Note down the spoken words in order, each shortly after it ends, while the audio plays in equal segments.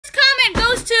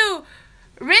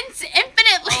Rinse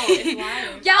infinitely. Oh, it's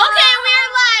live. Yeah. Okay, we are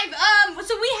live.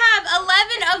 So we have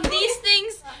 11 of these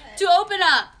things to open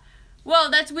up. Whoa,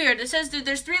 that's weird. It says that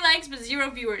there's 3 likes but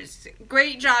 0 viewers.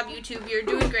 Great job, YouTube. You're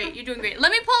doing great. You're doing great.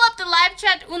 Let me pull up the live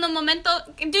chat uno momento.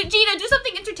 Gina, do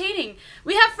something entertaining.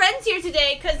 We have friends here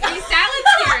today because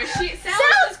Salad's here.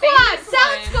 Salad Squad.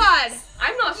 Salad Squad.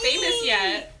 I'm not famous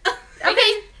yet.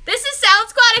 Okay, this is Salad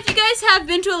Squad. If you guys have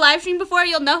been to a live stream before,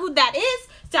 you'll know who that is.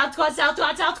 Salad Squad, Salad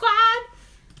Squad, Salad Squad.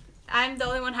 I'm the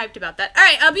only one hyped about that. All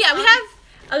right, but yeah, we have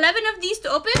 11 of these to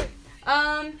open.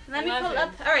 Let me pull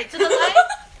up. All right, so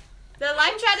the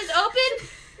live chat is open.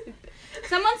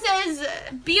 Someone says,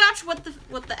 "Biatch, what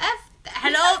the f?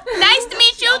 Hello, nice to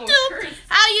meet you too.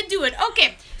 How you doing?"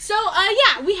 Okay, so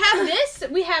yeah, we have this.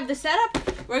 We have the setup.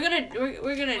 We're gonna. Wait,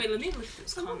 let me look at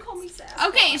this. Someone call me Sad.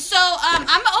 Okay, so I'm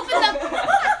gonna open up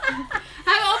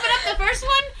the first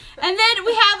one, and then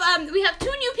we have 2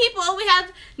 new people. We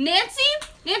have Nancy.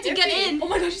 Nancy, get in. Oh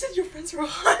my gosh, you said your friends are on.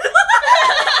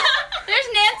 There's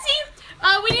Nancy.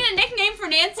 We need a nickname for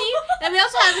Nancy. Then we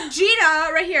also have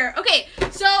Gina right here. Okay,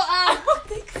 so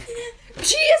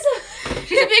she's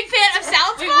a big fan of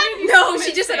Salad Squad. No,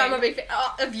 she just said I'm a big fan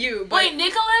of you. But wait,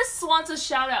 Nicholas wants a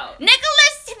shout out.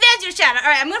 Nicholas, there's your shout out. All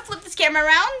right, I'm gonna flip this camera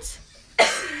around.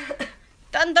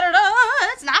 Dun, dun, dun, dun.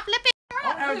 It's not flipping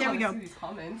around. Oh, there we go.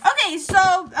 Okay,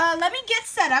 so let me get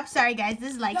set up. Sorry, guys,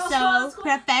 this is like so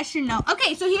professional.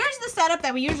 Okay, so here's the setup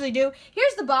that we usually do.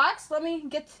 Here's the box. Let me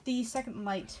get the second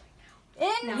light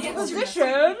in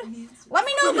position. Let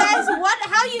me know, guys,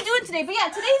 how you doing today. But yeah,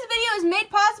 today's video is made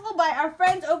possible by our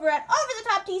friends over at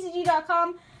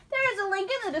overthetoptcg.com. There is a link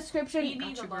in the description.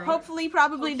 Hopefully,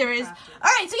 probably there is. All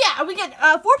right, so yeah, we get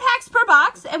 4 packs per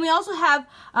box, and we also have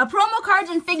promo cards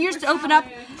and figures to open up.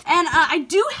 And I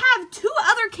do have 2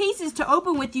 other cases to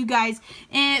open with you guys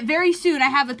very soon. I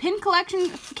have a pin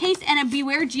collection case and a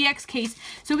Beware GX case,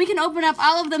 so we can open up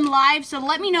all of them live. So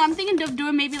let me know. I'm thinking of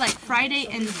doing maybe like Friday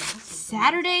and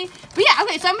Saturday. But yeah,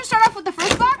 okay, so I'm gonna start off with the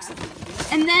first box,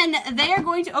 and then they are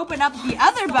going to open up the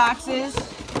other boxes.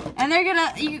 And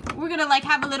we're gonna like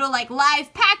have a little like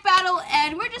live pack battle,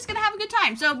 and we're just gonna have a good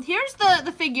time. So here's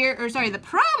the figure, or sorry, the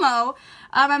promo.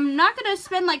 I'm not gonna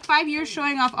spend like 5 years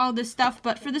showing off all this stuff,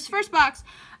 but for this first box,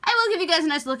 I will give you guys a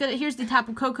nice look at it. Here's the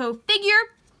Tapu Koko figure.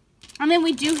 And then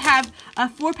we do have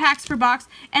 4 packs per box,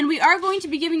 and we are going to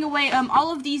be giving away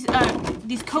all of these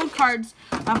code cards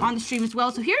on the stream as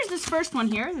well. So here's this first one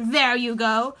here. There you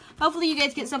go. Hopefully you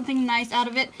guys get something nice out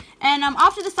of it. And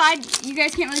off to the side, you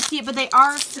guys can't really see it, but they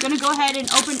are going to go ahead and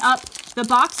open up the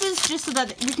boxes just so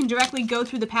that we can directly go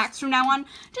through the packs from now on,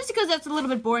 just because that's a little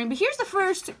bit boring. But here's the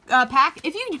first pack.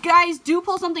 If you guys do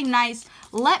pull something nice,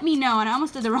 let me know. And I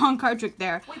almost did the wrong card trick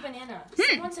there. Wait, Banana.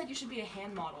 Someone said you should be a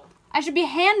hand model. I should be a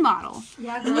hand model.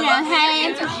 Yeah, you know,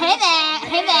 hey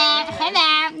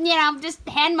there, you know, just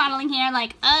hand modeling here,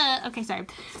 like, okay, sorry.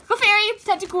 Clefairy,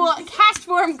 Tentacool, Cast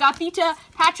Form, Gothita,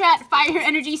 Patrat, Fire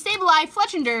Energy, Sableye,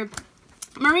 Fletchender,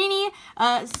 Marini,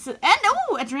 and,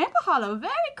 a Drampa Hollow,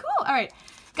 very cool. All right,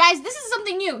 guys, this is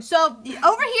something new. So, over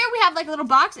here we have, like, a little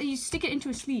box, and you stick it into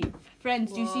a sleeve.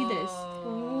 Friends, do you see this?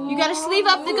 You gotta sleeve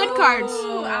up the good cards,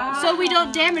 so we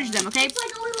don't damage them, okay? It's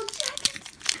like a little jacket.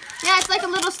 Yeah, it's like a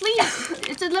little sleeve.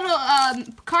 It's a little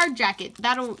card jacket.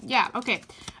 Yeah, okay.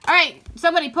 All right,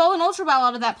 somebody pull an Ultra Ball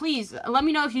out of that, please. Let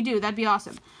me know if you do. That'd be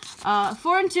awesome.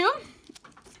 4 and 2.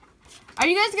 Are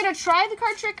you guys going to try the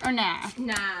card trick or nah?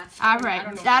 Nah. All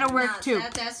right, that'll work too.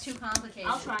 That's too complicated.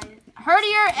 I'll try it.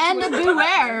 Herdier and a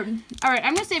Beware. All right,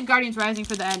 I'm going to save Guardians Rising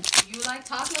for the end. You like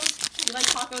tacos? You like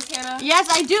tacos, Hannah? Yes,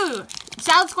 I do.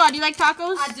 Salad Squad, do you like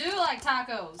tacos? I do like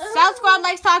tacos. Salad Squad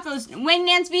likes tacos. Wing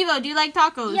Nance Vivo, do you like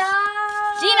tacos? Yeah.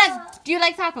 Gina, do you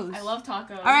like tacos? I love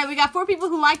tacos. All right, we got 4 people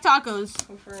who like tacos.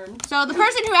 Confirmed. So the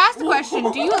person who asked the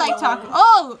question, do you like tacos?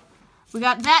 Oh, we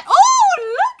got that.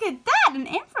 Oh, look at that, an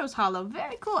Ampharos Hollow.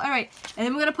 Very cool. All right, and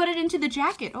then we're gonna put it into the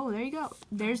jacket. Oh, there you go.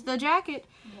 There's the jacket.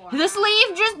 Wow. The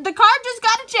sleeve, the card just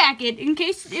got a jacket in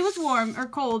case it was warm or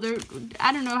cold, or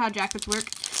I don't know how jackets work.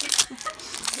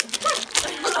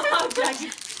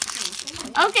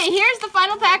 Okay, here's the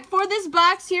final pack for this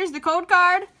box. Here's the code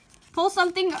card. Pull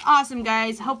something awesome,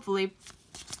 guys, hopefully.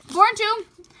 4 and 2.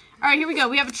 All right, here we go.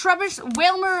 We have a Trubbish,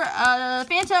 Whalmer,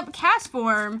 Phantom, Cast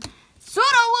Form,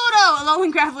 Sudowoodo,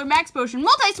 Alolan Graveler, Max Potion,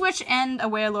 Multi-Switch, and a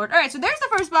Wailord. All right, so there's the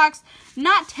first box.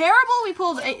 Not terrible. We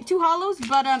pulled 2 holos,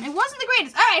 but it wasn't the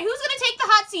greatest. All right, who's going to take the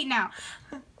hot seat now?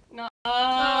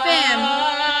 Fam.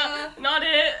 Not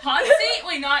it. Hot seat?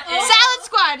 Wait, not it. Salad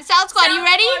Squad. Salad Squad, you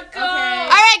ready? Okay. All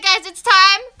right, guys, it's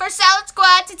time for Salad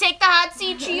Squad to take the hot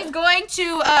seat. She's going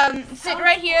to sit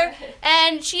right here,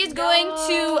 and she's going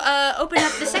to open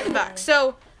up the second box.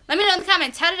 So let me know in the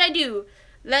comments, how did I do?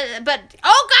 But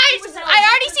oh, guys, I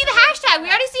already see the hashtag. We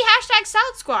already see hashtag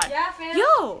Salad Squad. Yeah, fam.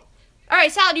 Yo. All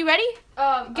right, Salad, you ready?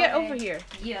 Get okay. over here.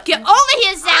 Yeah. Get over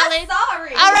here, Salad.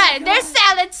 Sorry. All right, there's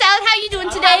Salad. Salad, how you doing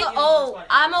today? Oh,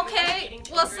 I'm okay.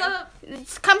 What's up?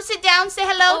 Come sit down. Say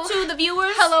hello to the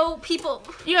viewers. Hello, people.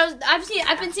 You know,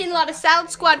 I've been seeing a lot of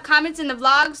Salad Squad comments in the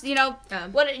vlogs. You know,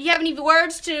 what? You have any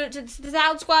words to the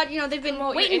Salad Squad? You know, they've been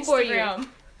waiting for you.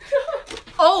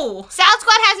 Oh. Salad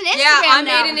Squad has an Instagram Yeah, I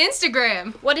now. made an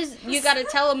Instagram. What is? You gotta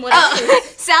tell them what it is.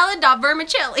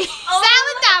 Salad.vermicelli.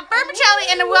 Salad.vermicelli,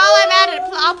 and while I'm at it,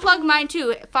 I'll plug mine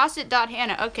too.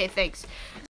 Faucet.hannah. Okay, thanks.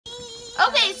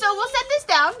 Okay, so we'll set this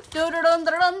down.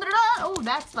 Oh,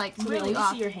 that's like really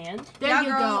off. see your hand? There you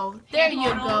go. There you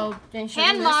go.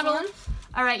 Hand model.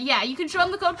 All right, yeah, you can show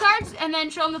them the code cards and then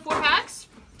show them the 4 packs.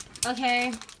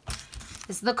 Okay.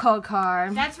 This is the code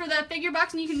card. That's for the figure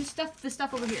box, and you can stuff the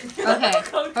stuff over here. Okay.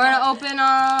 We're gonna open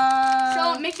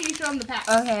Make sure you show them the packs.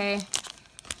 Okay.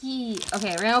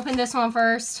 Okay, we're gonna open this one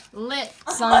first. Lit.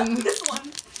 Some. This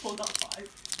one. Hold on,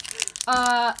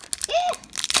 5.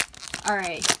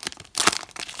 Alright.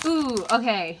 Ooh,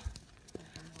 okay.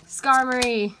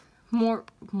 Skarmory.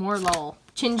 Morlul.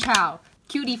 Chinchou.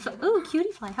 Cutie Fly. Ooh,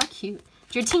 Cutie Fly. How cute.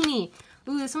 Dratini.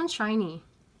 Ooh, this one's shiny.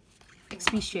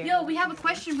 XP share. Yo, we have a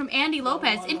question from Andy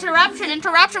Lopez.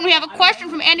 Interruption. We have a question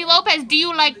from Andy Lopez. Do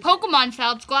you like Pokemon,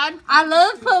 Salad Squad? I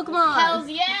love Pokemon. Hells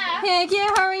yeah. Heck yeah,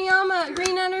 Hariyama.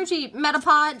 Green Energy.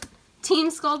 Metapod. Team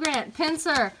Skull Grant.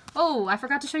 Pinsir. Oh, I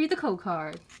forgot to show you the code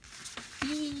card.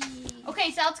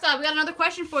 Okay, Salad Squad, we got another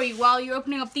question for you while you're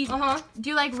opening up these. Do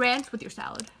you like ranch with your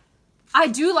salad? I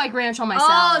do like ranch on my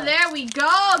salad. Oh, there we go.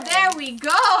 There we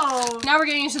go. Now we're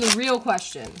getting into the real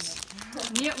questions.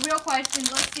 Real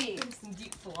questions. Let's see.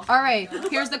 All right,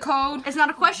 here's the code. It's not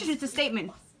a question, it's a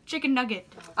statement. Chicken nugget.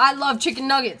 I love chicken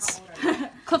nuggets.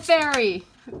 Clefairy,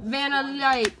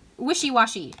 Vanillite, Wishy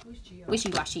Washy,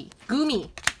 Gumi.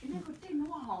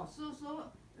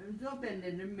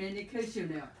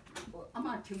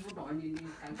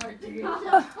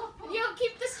 You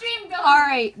keep the stream going. All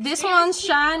right, this one's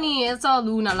shiny. It's a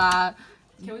Lunala.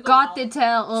 Got the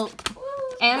tail.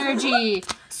 Energy.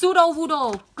 Pseudo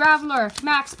Woodle. Graveler.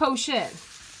 Max Potion.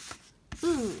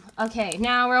 Ooh. Okay,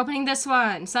 now we're opening this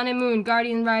one. Sun and Moon.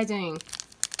 Guardian Rising.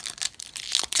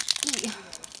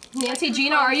 Nancy,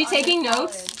 Gina, are you taking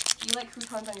notes? You like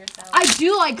croutons on your salad? I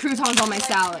do like croutons on my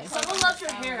salad. Someone loves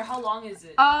your hair. How long is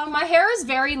it? My hair is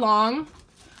very long.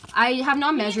 I have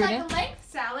not measured like it. a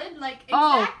length salad, like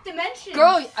exact dimensions.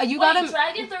 Girl, you gotta.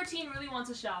 Dragon 13 really wants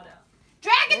a shout out.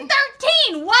 Dragon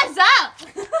 13, what's up?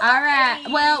 All right.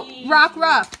 Well, Rock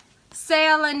Ruff,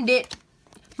 Salandit,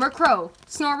 Murkrow,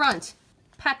 Snorunt,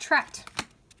 Patrat,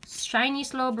 Shiny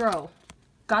Slowbro,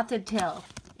 Got the Tail,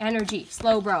 Energy,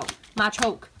 Slowbro,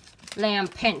 Machoke,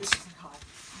 Lampent.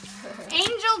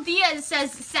 Angel Diaz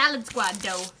says Salad Squad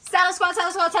dough. Salad Squad,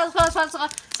 Salad Squad, Salad Squad, Salad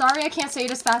Squad. Sorry, I can't say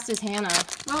it as fast as Hannah.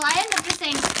 Well, I end up just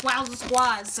saying Squalza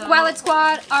Squad. So. Squalid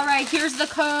Squad. All right, here's the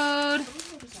code.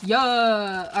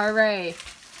 Yeah. All right.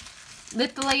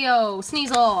 Lithleo,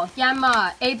 Sneasel,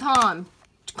 Yanma, Apom,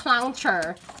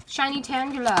 Clowncher, Shiny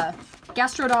Tangela,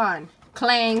 Gastrodon,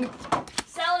 Clang.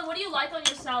 Salad, what do you like on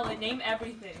your salad? Name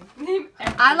everything. Name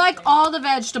everything. I like all the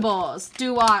vegetables.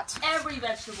 Do what? Every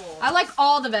vegetable. I like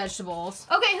all the vegetables.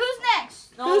 Okay, who's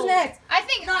next? No. Who's next? I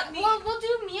think not me. We'll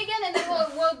do me again, and then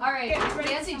we'll All right, get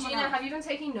ready Nancy, for someone Gina, else. have you been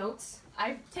taking notes?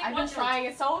 I've been one trying.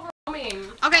 It's so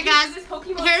overwhelming. Okay, guys. This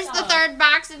Pokemon Here's the salad. third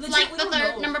box. It's Legit, like we the don't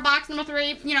third know. number box, number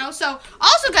 3. You know. So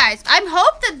also, guys, I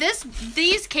hope that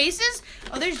these cases.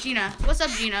 Oh, there's Gina. What's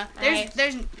up, Gina? There's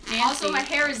Nancy. Also, my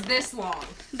hair is this long.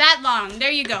 That long.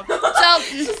 There you go. So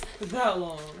That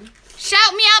long.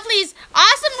 shout me out, please.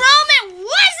 Awesome Roman.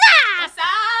 What's up?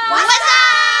 What's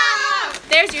up?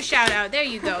 There's your shout out. There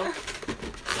you go.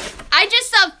 I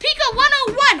just saw Pika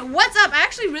 101. What's up? I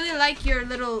actually really like your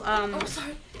little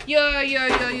sorry.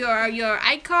 your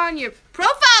icon, your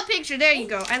profile picture. There you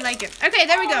go. I like it. Okay,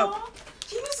 there we go.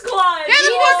 Gina Squad. Here's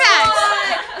the 4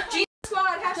 packs. Gina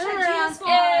Squad. Hashtag Turn around. Gina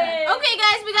Squad. Okay,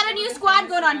 guys, we got a new squad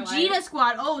going on. Gina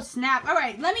Squad. Oh, snap. All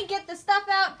right, let me get the stuff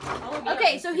out.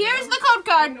 Okay, so here's the code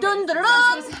card. Dun, dun,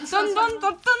 dun, dun, dun, dun,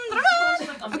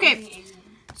 dun, dun. Okay,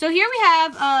 so here we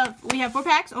have 4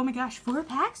 packs. Oh my gosh, 4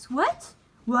 packs? What?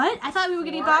 I thought we were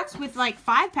getting a box with like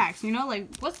 5 packs. You know, like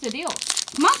what's the deal?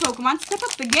 Come on, Pokemon, step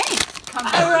up the game.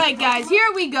 All right, guys,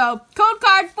 here we go. Code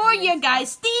card for you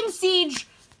guys. Steam Siege.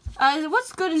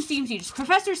 What's good in Steam Siege?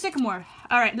 Professor Sycamore.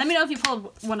 All right, let me know if you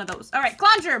pulled one of those. All right,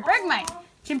 Cloncher, Bergmite,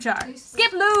 Chimchar.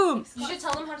 Skip Loom. You should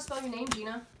tell them how to spell your name,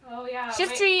 Gina. Oh yeah.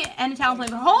 Shift tree and a talent play.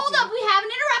 Hold up, we have an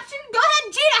interruption. Go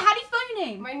ahead, Gina. How do you spell your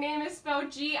name? My name is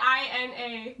spelled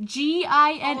G-I-N-A.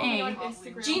 G-I-N-A. On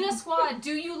Instagram. Gina Squad,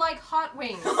 do you like hot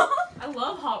wings? I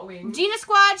love hot wings. Gina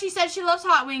Squad, she said she loves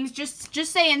hot wings. Just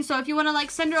saying. So if you want to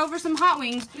like send her over some hot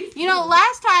wings, you know,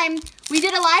 last time we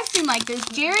did a live stream like this,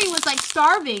 Jerry was like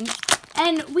starving,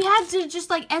 and we had to just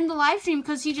like end the live stream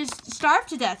because he just starved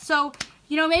to death. So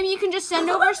you know, maybe you can just send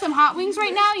over some hot wings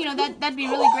right now. You know, that'd be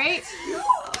really great.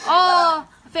 Oh,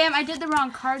 fam, I did the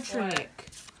wrong card trick.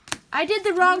 I did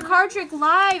the wrong card trick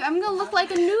live. I'm gonna look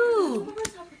like a noob.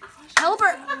 Helper,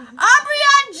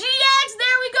 Umbreon GX.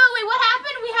 There we go. Wait, what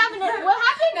happened? What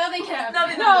happened? Nothing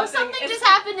happened. No, something just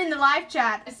happened in the live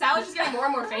chat. Salad's just getting more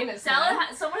and more famous. Someone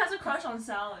has a crush on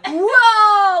Salad.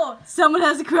 Whoa! Someone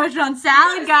has a crush on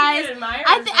Salad, guys.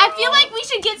 I feel girl. like we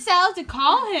should get Salad to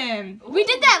call him. We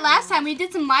did that last time. We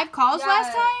did some live calls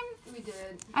last time. We did.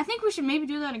 I think we should maybe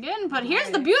do that again. But here's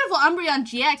the beautiful Umbreon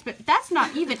GX, but that's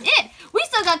not even it. We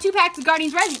still got 2 packs of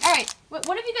Guardians Rising. All right,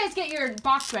 what if you guys get your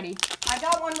box ready? I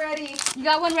got one ready. You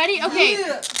got one ready? Okay.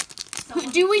 Yeah.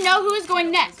 Do we know who is going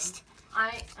next?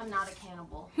 I am not a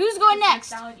cannibal. Who's going next?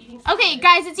 Salad eating Okay,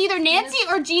 guys, it's either Nancy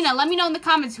or Gina. Let me know in the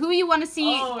comments who you want to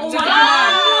see. Let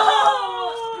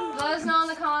us know in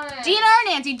the comments. Gina or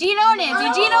Nancy, Gina or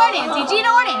Nancy, Gina or Nancy, Gina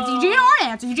or Nancy, Gina or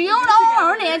Nancy, Gina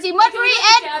or Nancy, Mercury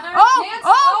and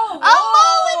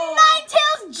Alolan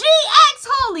Ninetales GX.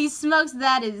 Holy smokes,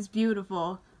 that is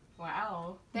beautiful.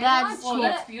 Wow. That's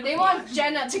They want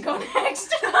Jenna to go next.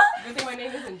 Good thing my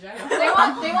name isn't Jenna. They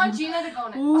want Gina to go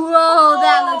next. Whoa,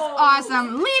 that looks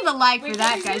awesome. Leave a like for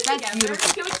that, guys. That's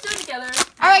beautiful. Can we just do it together?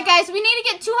 All right, guys, we need to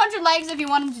get 200 likes if you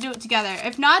want them to do it together.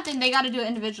 If not, then they got to do it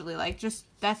individually. Like, just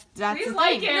that's Please the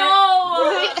like thing. it.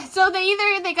 No. So they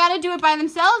got to do it by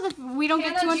themselves if we don't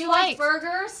get 200 likes.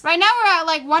 Burgers? Right now we're at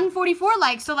like 144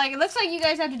 likes, so like it looks like you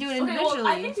guys have to do it individually. Well,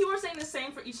 I think people are saying the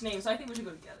same for each name, so I think we should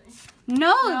go together.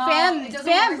 No, fam, it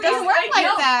doesn't work like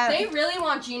that. They really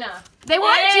want Gina. They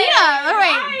want Gina. All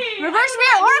right. Reverse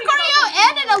rare, Oricorio,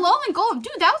 and an Alolan Golem.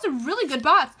 Dude, that was a really good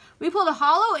box. We pulled a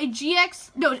Holo, a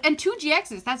GX, no, and 2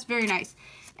 GXs. That's very nice.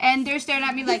 And they're staring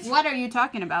at me like, what are you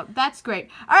talking about? That's great.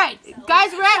 All right,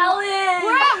 guys, we're at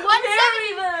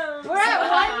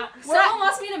 170. Someone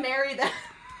wants me to marry them.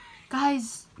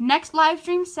 Guys, next live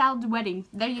stream, Sal's wedding.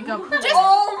 There you go. Just,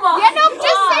 Oh my yeah, no,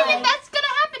 just saying that's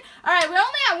gonna happen. All right, we're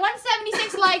only at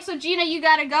 176 likes, so Gina, you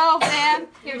gotta go, fam.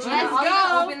 Here, Gina, Let's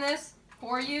I'll go. open this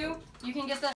for you. You can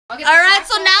get the. All right,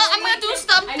 so now I'm gonna do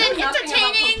something I know nothing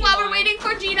entertaining about while we're waiting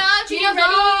for Gina. Gina, ready?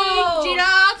 go. Gina,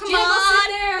 come Gina, go on. sit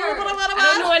there.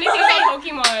 I don't know anything about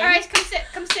Pokemon. All right,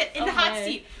 come sit in the hot Okay.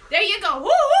 seat. There you go.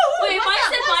 Woo, woo, woo. Wait, if What's I up,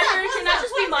 said what's my up, turn, what's can that up,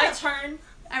 just be what's my up? turn?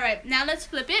 All right, now let's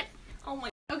flip it. Oh my.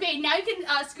 Okay, now you can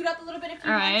scoot up a little bit if you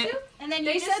All want right. to, and then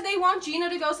They said they want Gina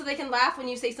to go so they can laugh when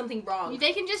you say something wrong.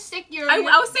 they can just stick your. I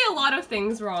would say a lot of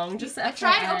things wrong. Just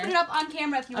try and open it up on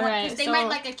camera if you want, Alright, because they so- might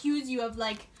like accuse you of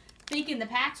like faking the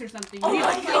packs or something. Oh You know,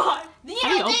 my like, god. You How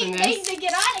do you know, open they this?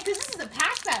 get on it because this is a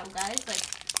pack battle, guys. Like,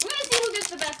 we're gonna see who gets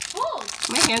the best pulls.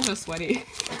 My hands are sweaty.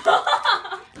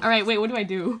 All right, wait. What do I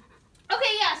do?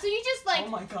 Okay, yeah. So you just like. Oh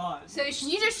my god. So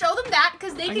you just show them that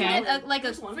because they Okay. can get like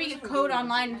a free code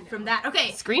online from that.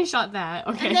 Okay. Screenshot that.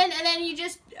 Okay. And then you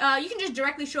just you can just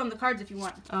directly show them the cards if you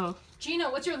want. Oh. Gina,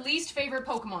 what's your least favorite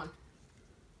Pokemon?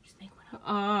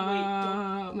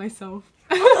 Myself.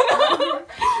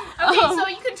 Okay, so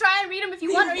you can try and read them if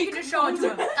you want, or you can just show it to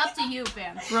them. Up to you,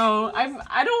 fam. Bro, I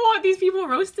don't want these people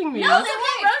roasting me. No, they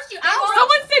won't roast you.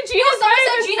 Someone said Gina's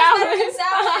better than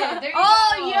Salad. There you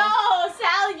Oh, yo,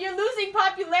 Salad, you're losing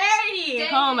popularity.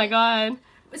 Oh my god.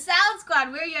 Salad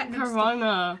Squad, where are you at?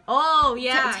 Corona. Oh,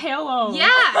 yeah. Tailo. Yeah.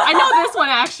 I know this one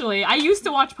actually. I used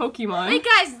to watch Pokemon. Hey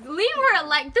guys, leave her a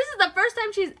like. This is the first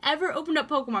time she's ever opened up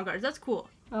Pokemon cards. That's cool.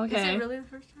 Okay. Is it really the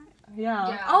first time? Yeah.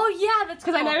 Yeah. Oh yeah, that's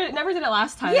cool. Because I never did it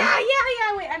last time. Yeah.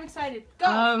 Wait, I'm excited. Go.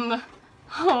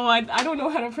 I don't know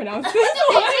how to pronounce this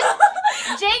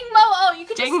Jangmo-O. You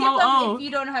can just skip Jangmo-O. them if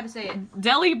you don't know how to say it.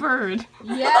 Deli Bird.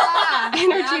 Yeah.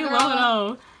 Energy Yeah, girl.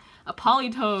 Lono. A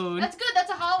Polytoad. That's good. That's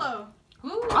a hollow.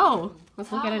 Ooh. Oh,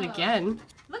 let's look at it again.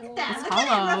 Look at that. It's Look at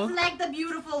hollow. it reflect the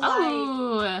beautiful light.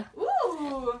 Oh,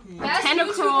 Ooh. Best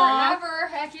Tentacruel. YouTuber ever.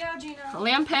 Heck yeah, Gina.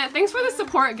 Lampet. Thanks for the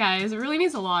support, guys. It really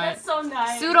means a lot. That's so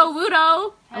nice. Pseudo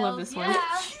Wudo. I Hells love this one. yeah.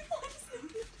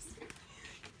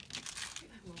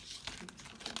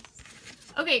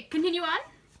 Okay, continue on.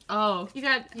 Oh. You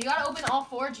got. You gotta open all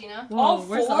 4, Gina. Whoa, All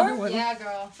where's the four? other one? Yeah,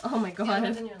 girl. Oh my Yeah, god.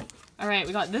 what's in your- Alright,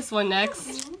 we got this one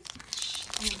next. Oh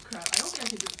crap. I don't think I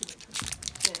can do it.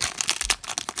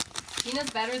 Gina's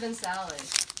better than Salad.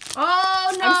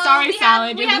 Oh no! I'm sorry, we Salad.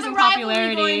 Have, You're we have losing a rivalry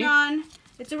popularity. going on.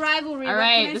 It's a rivalry. All what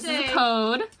right, can I this say? is a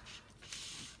code.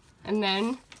 And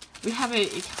then we have a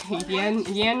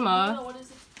Yanma, What is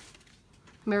it?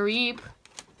 Mareep,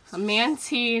 a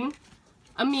Mantine,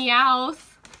 a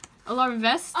Meowth, a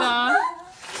Larvesta.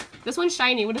 This one's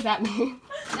shiny. What does that mean?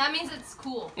 That means it's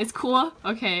cool. It's cool?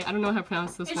 Okay, I don't know how to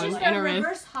pronounce this It's one. just a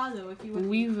reverse hollow if you want.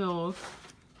 Weevil.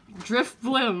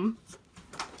 Driftblim.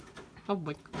 Oh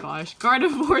my gosh.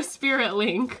 Gardevoir Spirit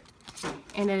Link.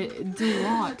 And a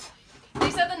Duat.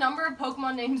 They said the number of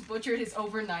Pokemon names butchered is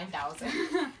over 9,000.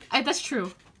 That's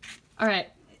true. Alright.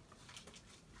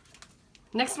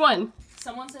 Next one.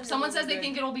 Someone says they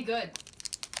think it'll be good.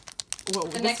 Whoa, The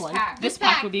this next one. pack. This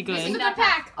pack would be This is good. the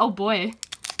pack. Oh boy.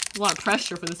 A lot of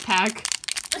pressure for this pack.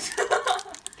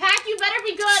 Pack, you better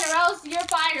be good or else you're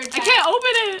fired. I can't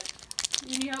open it!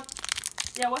 You need help?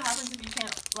 Yeah, what happens if you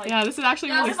can't? Like, Yeah, this is actually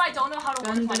yeah, really... if I don't know how to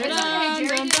work my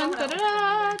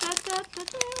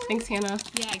Thanks, Hannah.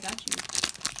 Yeah, I got you.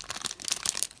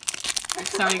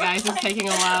 Sorry guys, it's taking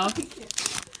a while.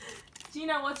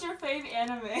 Gina, what's your favorite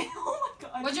anime? Oh my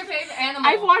god. What's your favorite animal?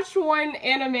 I've watched one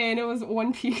anime and it was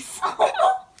One Piece.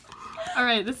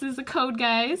 Alright, this is the code,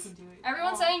 guys.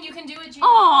 Everyone's saying you can do it, Gina.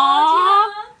 Aww!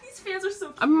 These fans are so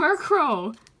cute. A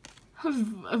Murkrow.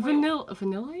 A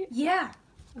Vanillite? Yeah,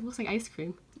 It looks like ice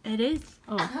cream. it is.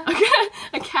 Oh.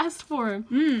 A cast form.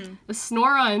 A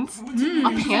Snorunt.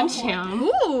 A Pancham.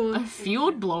 Ooh. A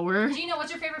Field Blower. Gina,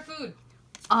 what's your favorite food?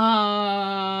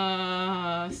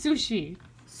 Sushi.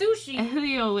 A Sushi.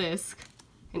 Heliolisk.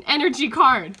 An energy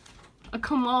card. A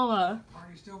Kamala.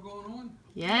 Party still going on?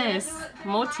 Yes.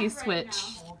 Multi-switch.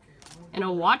 And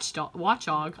a watchdog.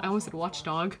 I almost said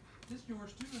watchdog. This is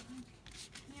yours too, I think.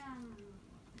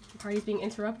 The party's being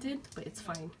interrupted, but it's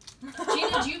fine.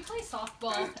 Gina, do you play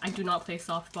softball? I do not play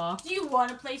softball. Do you want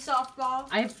to play softball?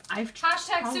 I've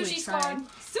Hashtag probably sushi tried. squad.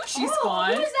 Sushi Oh,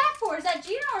 squad. who is that for? Is that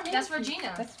Gina or Nancy? That's for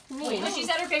Gina. That's Wait, but she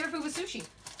said her favorite food was sushi.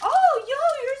 Oh, yo,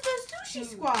 here's the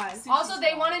sushi squad. Also,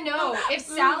 they want to know if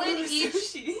salad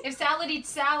eats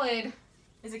salad.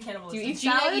 Is it cannibalism? Do you eat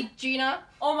Gina salad? eat Gina.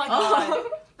 Oh my god.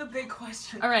 The big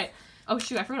question. All right. Oh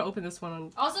shoot! I forgot to open this one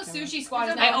on. Also, camera. sushi squad.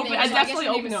 is I not I opening, I so guess definitely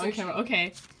your name opened it is on sushi. camera.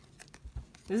 Okay.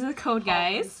 This is the code,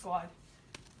 guys. Squad.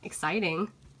 Exciting.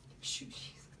 Sushi.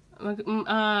 It's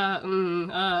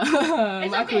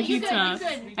okay, you good, Makuhita.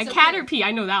 you good. A Caterpie.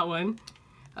 I know that one.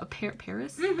 A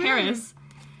Paris. Paris.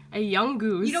 A young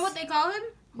goose. You know what they call him?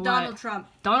 What? Donald Trump.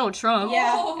 Donald Trump.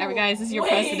 Yeah. Alright, guys, this is your Wait,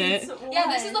 president. Yeah,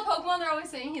 this is the Pokemon they're always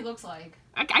saying he looks like.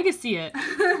 I can see it.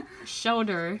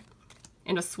 Shoulder.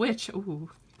 And a switch. Ooh.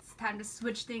 It's time to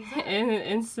switch things up.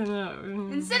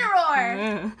 Incineroar.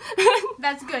 Incineroar.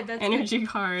 That's good. That's Energy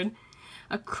card.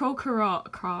 A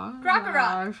Krokorok.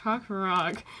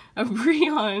 Krokorok. A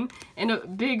Breon. And a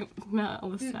big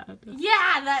Malasada. good.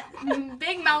 Yeah, that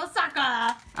big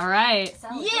Malasaka. Alright.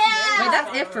 Yeah. Wait,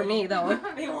 that's it for me, though.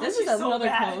 This is another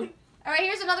code. All right,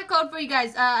 here's another code for you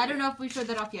guys. I don't know if we showed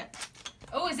that off yet.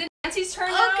 Oh, is it Nancy's turn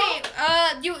now? Okay.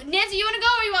 Nancy, you want to go,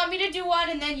 or you want me to do one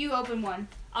and then you open one?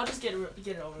 I'll just get it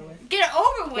over with. Get it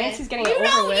over with. Nancy's getting you it over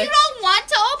don't, with. You don't want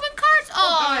to open cards?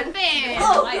 Oh, man.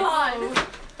 Oh god.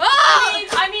 Oh.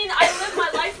 I mean, I live my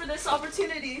life for this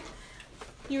opportunity.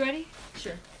 You ready?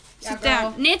 Sure. Sit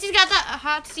down. Nancy's got the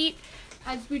hot seat.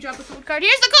 As we drop a code card.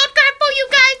 Here's the code card for you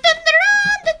guys. Dun, dun,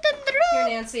 dun, dun, dun, dun.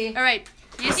 Here, Nancy. All right.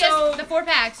 Nancy So- has the 4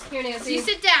 packs. Here, So Nancy. you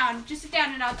sit down. Just sit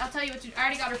down and I'll tell you what to do. I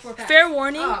already got her 4 packs. Fair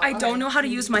warning, Oh, I okay. don't know how to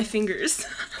use my fingers.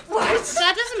 What?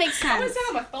 That doesn't make sense.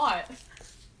 a thought.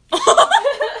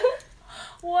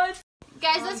 What?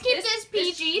 Guys, let's keep this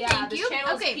PG. Thank this you.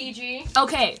 channel's Okay. PG.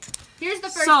 Okay, Here's the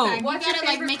first So- pack. You What's your gotta,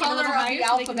 like, favorite make it a color little of higher the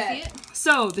so they can alphabet? see it.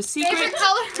 so the secret. Favorite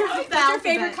color of the What's your alphabet?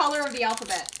 favorite color of the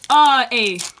alphabet?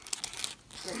 A.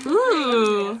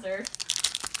 Ooh. Answer.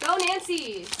 Go,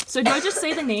 Nancy. So do I just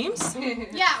say the names?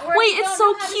 Yeah. Or Wait, if you it's don't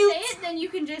so know how to cute. say it, then you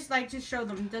can just show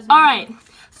them. Doesn't All matter. right.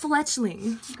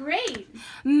 Fletchling. Great.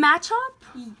 Machop.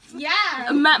 Yeah.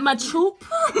 Machoop.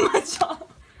 Machop.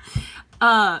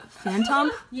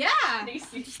 Phantom. Yeah.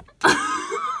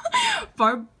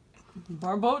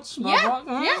 Barboach.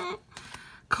 Yeah.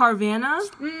 Carvanha.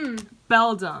 Mm.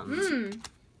 Beldum. Mm.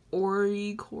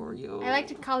 Oricorio. I like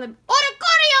to call him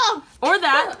Oricorio. Or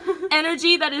that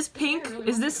energy that is pink.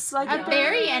 Is this like A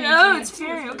berry energy. No, it's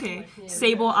fairy. Okay.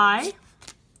 Sable Eye.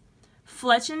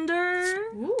 Fletchender.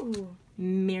 Ooh.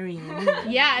 Marion.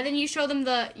 Yeah, and then you show them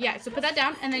the so put that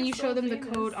down, and then you show them the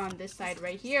code on this side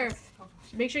right here.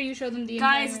 Make sure you show them the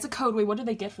Guys, entire- it's a code. Wait, what do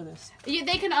they get for this? They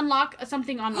can unlock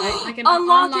something online, like an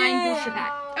Unlock online it! booster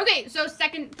pack. Okay, so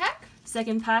second pack.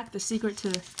 Second pack, the secret to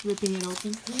ripping it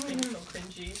open. So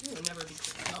cringy. You would never be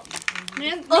cringy.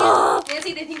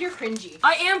 Nancy, they think you're cringy.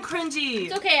 I am cringy.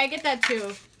 It's okay, I get that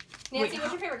too. Nancy,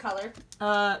 what's your favorite color?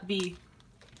 B.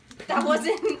 That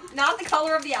wasn't not the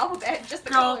color of the alphabet, just the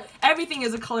Girl, color. everything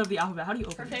is a color of the alphabet. How do you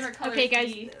open Her this? favorite color. Okay, is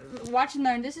guys, B. watch and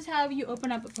learn. This is how you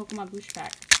open up a Pokemon booster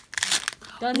pack.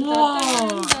 Dun, Whoa. dun,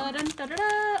 dun, dun, dun, dun, dun.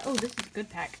 Oh, this is a good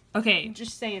pack. Okay.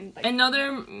 Just saying. Like,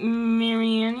 Another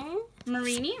Marini?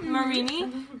 Marini?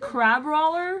 Marini?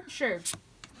 Crabrawler? Sure.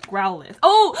 Growlithe.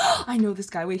 Oh! I know this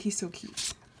guy. Wait, he's so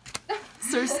cute.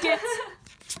 Surskit.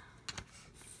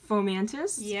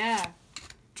 Fomantis. Yeah.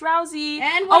 Drowsy.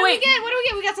 And oh, what do wait. we get? What do we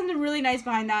get? We got something really nice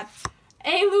behind that.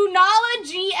 A Lunala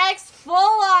GX full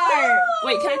art.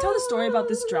 Wait, can I tell the story about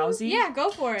this Drowsy? Yeah,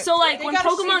 go for it. So like They when gotta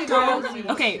Pokemon see the Go, Drowsy.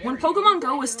 okay, when Pokemon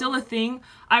Go was still a thing,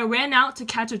 I ran out to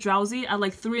catch a Drowsy at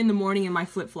like 3 in the morning in my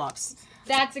flip-flops.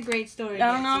 That's a great story.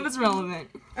 I don't know if Nancy. it's relevant.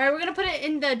 All right, we're gonna put it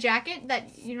in the jacket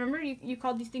that you remember. You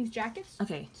called these things jackets.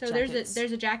 Okay. So jackets.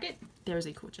 there's a jacket. There's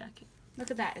a cool jacket. Look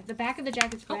at that. The back of the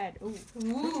jacket's red. Ooh.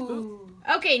 Ooh.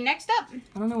 Okay, next up.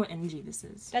 I don't know what energy this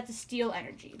is. That's a steel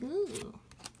energy. Ooh.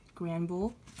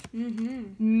 Granbull.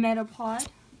 Mm-hmm. Metapod.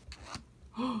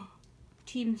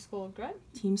 Team Skullgrunt.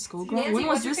 Team Skullgrunt. Nancy, When was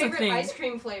what's your this a favorite thing? ice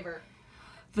cream flavor?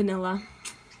 Vanilla.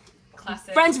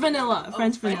 Classic. French vanilla. Oh,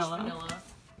 French vanilla. vanilla.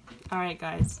 Alright,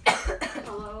 guys.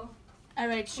 Hello. All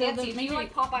right, show Nancy, them. do you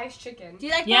like Popeye's chicken? Do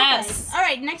you like Yes. Popeyes? All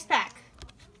right, next pack.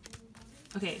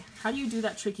 Okay, how do you do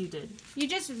that trick you did? You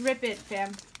just rip it,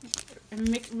 fam. And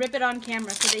rip it on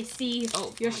camera so they see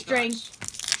your my strength.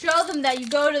 Show them that you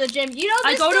go to the gym. You know,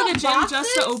 I this go girl to the gym boxes.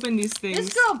 just to open these things.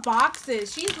 This girl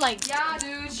boxes. She's like, Yeah,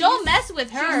 dude. don't mess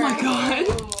with her. Oh my god.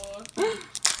 Ooh.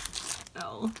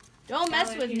 No. Don't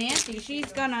mess with Nancy.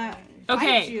 She's gonna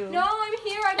Okay. fight you. No, I'm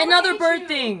here. I Another bird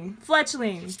thing.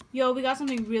 Fletchling. Yo, we got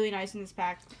something really nice in this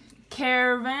pack.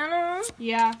 Caravana.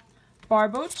 Yeah.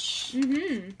 Barboach.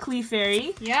 Mm-hmm.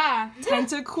 Clefairy. Yeah.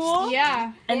 Tentacool.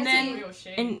 Yeah. And Nancy. then Real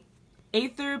shade. an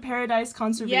Aether Paradise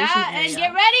Conservation Yeah, Area. and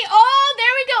get ready. Oh,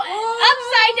 there we go.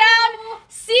 Upside down.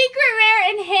 Secret rare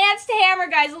enhanced hammer,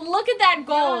 guys. Look at that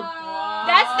gold.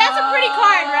 That's a pretty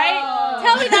card, right?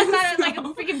 Tell me that's not like a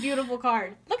freaking beautiful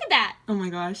card. Look at that. Oh my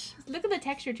gosh. Look at the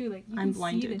texture too. Like you I'm can see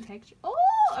blinded. the texture. Oh,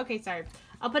 okay, sorry.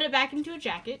 I'll put it back into a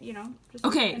jacket. You know, just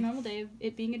Okay. a normal day of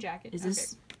it being a jacket. Is Okay.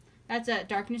 this... That's a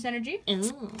darkness energy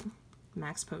Ooh.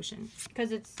 Max Potion.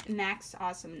 because it's max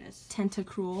awesomeness.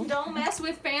 Tentacruel. Don't mess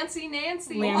with Fancy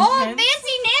Nancy. Lamb Oh, Pence.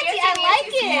 fancy Nancy! I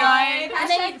like it. And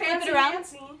then you flip it around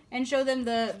and show them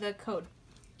the code.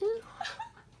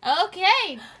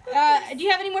 Okay. Do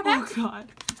you have any more Oh packs? god.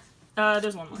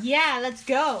 There's one more. Yeah, let's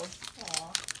go.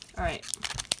 Alright.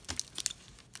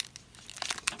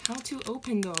 How to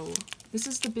open though? This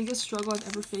is the biggest struggle I've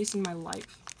ever faced in my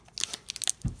life.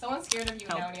 Someone's scared of you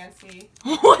Help. now, Nancy.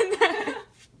 What the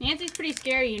Nancy's pretty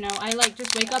scary, you know. I like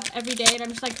just wake up every day and I'm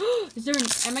just like, is there?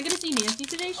 Am I gonna see Nancy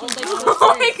today? She's like, so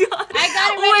Oh my scary. god. I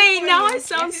got it ready Wait, for now you. I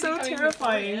sound Nancy's so becoming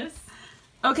terrifying. victorious.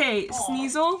 Okay,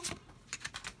 Sneasel.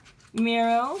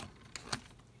 Miro.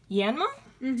 Yanma.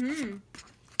 Mm-hmm.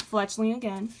 Fletchling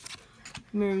again.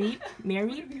 Mareep.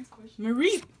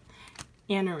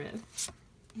 Anorith.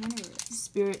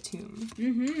 Spirit Tomb.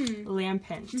 Mm-hmm.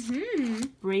 Lampent. Mm-hmm.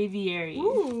 Braviary.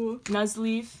 Ooh.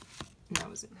 Nuzleaf. And that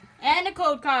was it. And a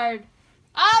code card.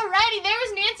 Alrighty, there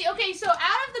was Nancy. Okay, so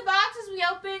out of the boxes we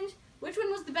opened, which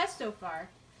one was the best so far?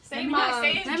 Say me mine. know.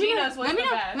 Say Let me know. Gina's was Let me the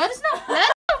know. best. Let us know. Let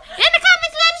us know. In the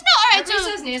comments, let us know. Alright, Everyone so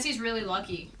says Nancy's really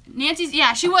lucky. Nancy's,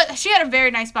 yeah, she had a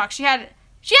very nice box. She had,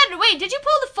 wait, did you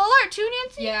pull the full art too,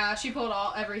 Nancy? Yeah, she pulled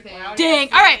everything out. Dang.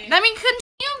 Alright, let me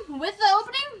continue with the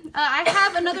opening. I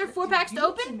have another 4 packs to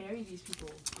open Marry these people.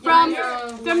 from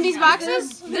these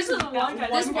boxes. This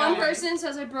This one person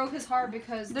says I broke his heart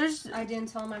because There's I didn't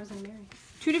tell him I was gonna marry.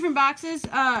 2 different boxes, 2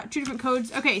 different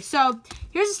codes. Okay, so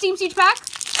here's a Steam Siege pack.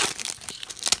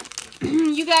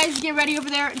 You guys get ready over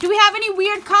there. Do we have any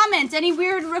weird comments, any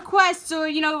weird requests, or,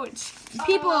 you know,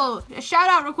 people, shout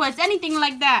out requests, anything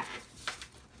like that?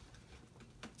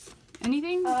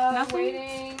 Anything? Nothing?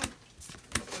 Waiting.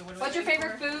 What's your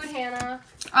favorite food, Hannah?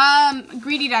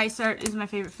 Greedy dice is my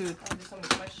favorite food. Oh, there's so many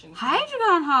questions.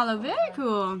 Hydreigon Hollow, very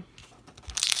cool.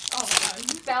 Oh my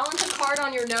god. Balance a card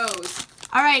on your nose.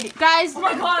 All right, guys. Oh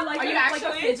my god, like, Are you like a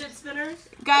actually? fidget spinner?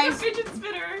 Guys, Fidget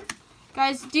spinner.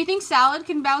 guys, do you think Salad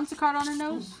can balance a card on her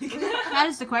nose? That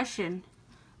is the question.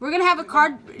 We're gonna have a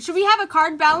card. Should we have a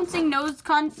card balancing balancing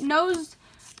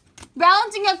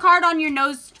a card on your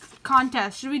nose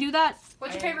contest? Should we do that?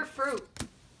 What's your favorite fruit?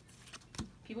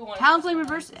 People want Talonflame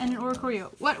Reverse and an Oricorio.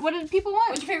 What did people want?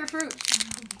 What's your favorite fruit?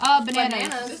 Bananas.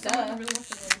 Bananas. This Duh. someone who really wants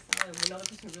to go to salad. We know that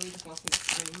person really just wants to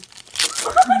scream.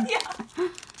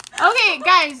 Okay,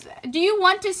 guys, do you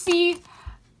want to see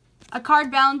a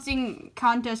card balancing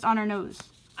contest on our nose.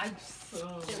 I'm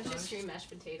so. Let's just stream mashed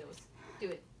potatoes. Do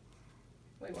it.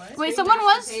 Wait, what? Wait, Scream someone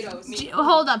mashed wants. potatoes.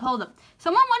 Hold up.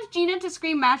 Someone wants Gina to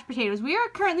scream mashed potatoes. We are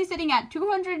currently sitting at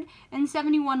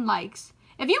 271 likes.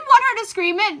 If you want her to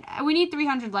scream it, we need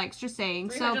 300 likes. Just saying.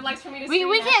 300 likes for me to we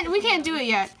scream can't do it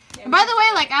yet. By the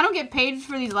way, like I don't get paid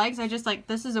for these likes. I just like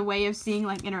this is a way of seeing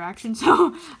like interaction.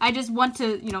 So I just want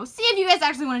to see if you guys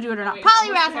actually want to do it or not. Wait,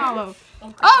 Polyrath hollow.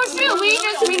 Oh shoot, we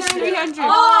just reached 300.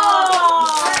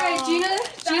 Oh! Alright, Gina,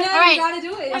 All right. you gotta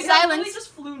do it. I Silence. really just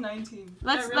flew 19.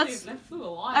 Let's- That flew a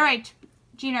lot. All right,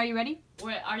 Gina, are you ready?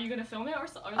 Wait, are you gonna film it or?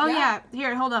 Oh yeah.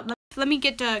 Here, hold up. Let me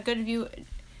get a good view.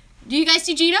 Do you guys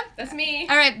see Gina? That's me.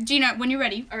 All right, Gina, when you're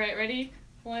ready. All right, ready?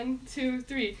 1, 2,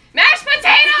 3. Mashed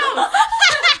potatoes.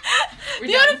 We're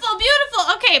Beautiful,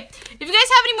 beautiful. Okay, if you guys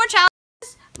have any more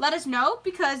challenges, let us know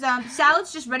because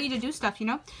Salad's just ready to do stuff.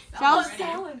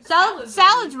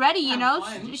 Salad's ready. You know,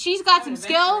 Fun. she's got some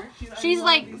skill. She's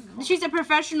She's a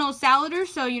professional salader,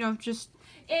 so just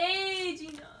Hey,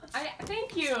 Gina.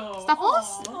 Thank you.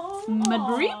 Stuffles? Aw.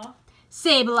 Madri? Aw.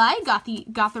 Sableye,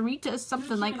 Gotharita,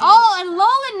 something like. Oh, and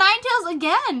Lol and Ninetales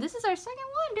again. This is our second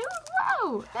one, dude.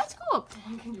 Whoa, that's cool. How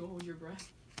long can you hold your breath?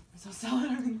 I'm so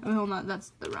salad. Oh, hold on,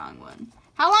 that's the wrong one.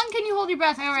 How long can you hold your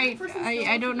breath? All right,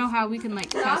 I don't know how we can like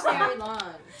test Not that. very long.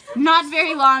 Not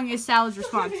very long is Salad's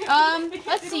response.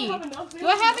 Let's see. Do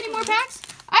I have any more packs?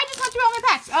 I just went through all my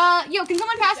packs. Yo, can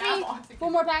someone pass me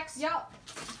 4 more packs? Yup.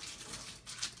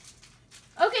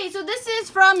 Okay, so this is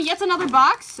from yet another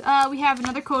box. We have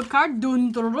another code card.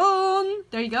 Dun, dun, dun.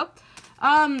 There you go.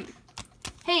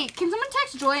 Hey, can someone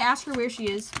text Joy, ask her where she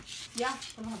is? Yeah.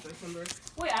 I don't have Joy's number.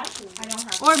 Wait, actually. I don't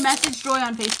have. Or message Joy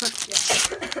on Facebook.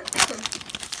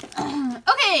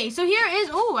 Okay, so here is,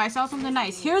 oh, I saw something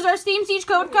nice. Here's our Steam Siege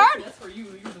code card. That's for you.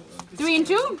 You're the one. 3 and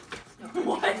 2.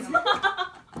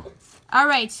 What? All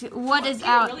right, what is I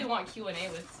out? really want Q&A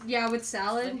with With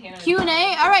salad. Hannah. Q&A?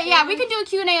 All right, yeah, we can do a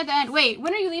Q&A at the end. Wait,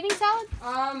 when are you leaving, Salad?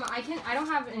 I don't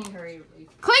have any hurry.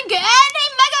 Clink and a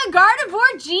Mega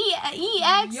Gardevoir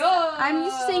EX. Yo. I'm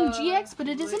used to saying GX, but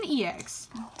it is an EX.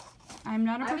 I'm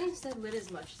not a I haven't said lit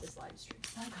as much this live stream.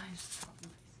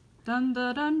 Dun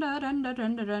dun dun dun dun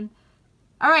dun dun dun.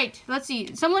 All right, let's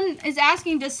see. Someone is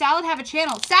asking, does Salad have a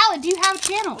channel? Salad, do you have a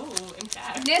channel? Oh, in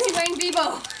fact. Nancy Wang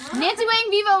Vivo. Nancy Wang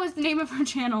Vivo is the name of her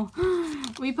channel.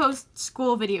 We post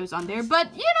school videos on there, but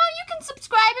you can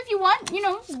subscribe if you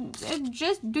want.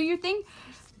 Just do your thing.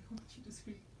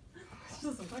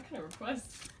 What kind of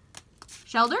request?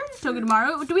 Shelter,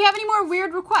 Togedemaru. Do we have any more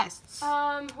weird requests?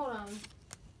 Hold on.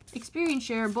 Experience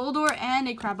share, Boldor, and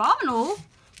a Crabominal.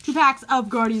 2 packs of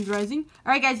Guardians Rising.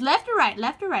 All right, guys, left or right?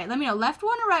 Left or right? Let me know. Left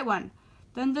one or right one?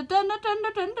 Dun dun dun dun dun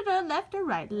dun dun dun. Left or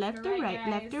right? Left or right?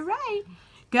 Left or right?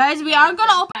 Guys, we aren't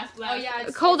gonna open. Oh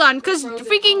yeah. Hold on, cause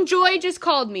freaking Joy just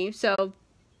called me. So, all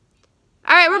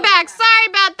right, we're back. Sorry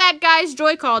about that, guys.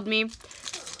 Joy called me.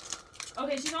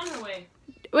 Okay, she's on her way.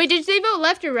 Wait, did they vote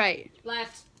left or right?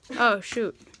 Left. Oh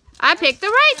shoot, I picked the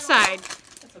right side.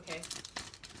 That's okay.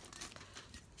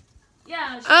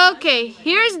 Yeah. Okay,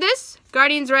 here's this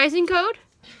Guardians Rising code.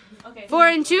 Okay. 4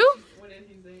 and 2. What did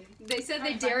he say? They said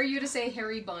they dare you to say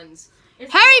hairy buns.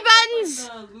 It's Harry like Buns!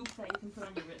 the loop that you can put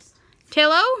on your wrist.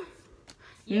 Tillo,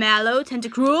 Yes. Mallow,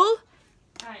 Tentacruel,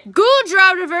 Alright.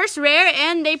 Gouldra Reverse Rare,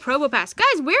 and a Probopass.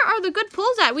 Guys, where are the good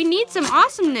pulls at? We need some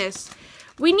awesomeness.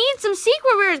 We need some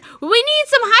secret rares. We need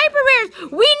some hyper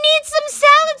rares. We need some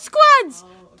salad squads. Oh,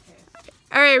 okay.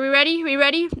 All right, we ready? We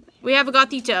ready? We have got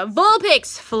the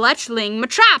Vulpix, Fletchling,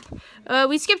 Matrap.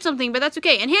 We skipped something, but that's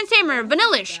okay. Enhanced Hammer,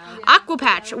 Vanillish,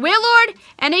 Aquapatch, Wailord,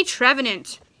 and a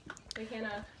Trevenant. Wait,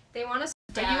 Hannah. They want us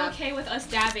to Are you dab. okay with us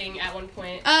dabbing at one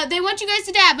point? They want you guys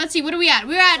to dab. Let's see. What are we at?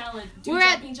 We're at Salad. Do we're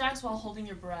at- jumping jacks while holding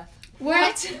your breath. we're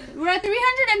at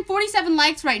 347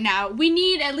 likes right now. We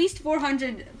need at least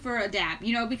 400 for a dab.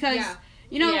 Because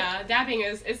Yeah, dabbing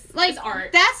is like it's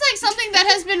art. that's like something that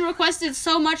has been requested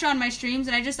so much on my streams,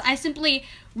 and I simply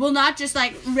will not just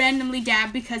like randomly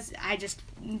dab because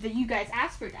you guys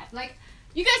asked for that. Like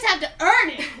you guys have to earn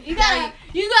it. You gotta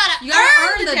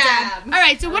earn the dab. All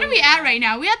right, so what are we at right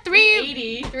now? We at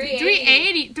 380.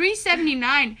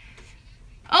 379.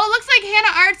 Oh, it looks like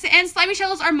Hannah Arts and Slimy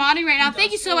Shells are modding right now.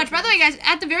 Thank you so much. By the way, guys,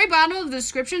 at the very bottom of the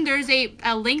description, there's a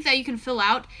link that you can fill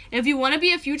out. If you want to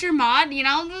be a future mod, you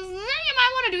might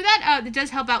want to do that. It does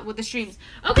help out with the streams.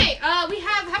 Okay, we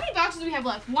have, how many boxes do we have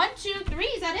left? 1, 2, 3,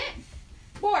 is that it?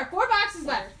 4 boxes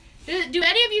left. Do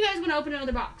any of you guys want to open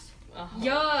another box?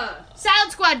 Yeah.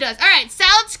 Salad Squad does. All right,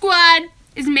 Salad Squad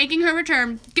is making her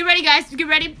return. Get ready, guys. Get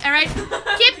ready. All right. Keep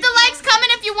the likes coming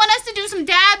if you want us to do some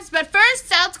dabs. But first,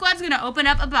 Salad Squad's gonna open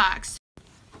up a box.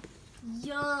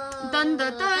 Dun, dun,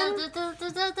 dun.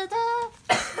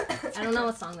 I don't know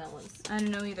what song that was. I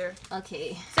don't know either.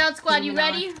 Okay. Salad Squad, you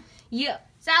ready? Yep.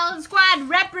 Salad Squad,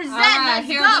 represent. Alright, Let's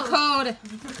here's go. the code.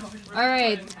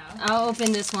 Alright, I'll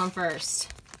open this one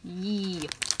first. Yee.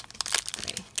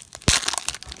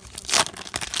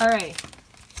 Alright,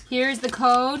 here's the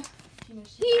code.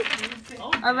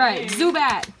 Alright,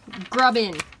 Zubat,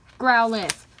 Grubbin,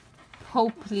 Growlithe,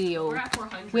 Poplio,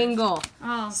 Wingull,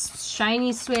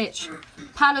 Shiny Switch,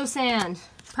 Palo-Sand,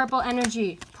 Purple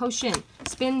Energy, Potion,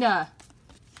 Spinda,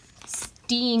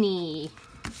 Steenie.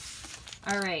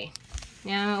 Alright,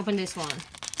 now I'm gonna open this one.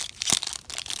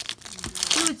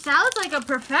 Dude, Salad's like a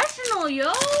professional,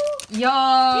 yo. Yo! Teach me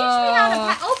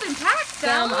how to open packs,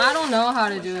 Salad. I don't know how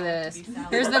to do this.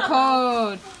 Here's the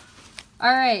code.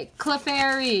 Alright,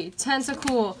 Clefairy,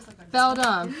 Tentacool,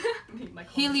 Beldum,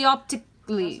 Helioptile,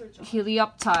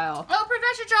 Oh,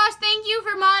 Professor Josh, thank you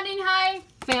for modding. Hi.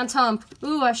 Phantom,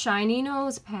 ooh, a shiny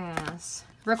nose pass,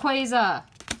 Rayquaza,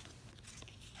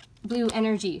 Blue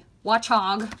Energy,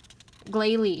 Watchog,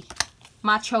 Glalie,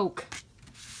 Machoke.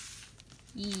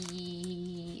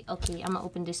 Okay, I'm gonna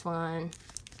open this one.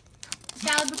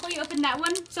 Salad, before you open that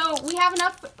one, so we have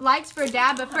enough likes for a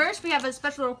dab, but first we have a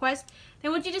special request. They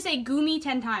want you to say Goomy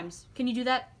 10 times. Can you do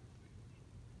that?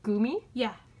 Goomy?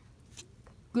 Yeah.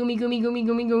 Goomy, goomy, goomy,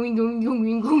 goomy, goomy, goomy,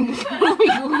 goomy, goomy, goomy,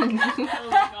 goomy. Oh my gosh.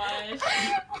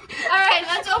 Alright,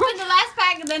 let's open the last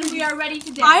pack and then we are ready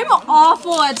to dab. I'm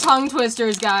awful at tongue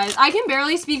twisters, guys. I can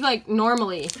barely speak like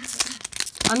normally.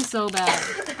 I'm so bad.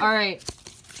 Alright.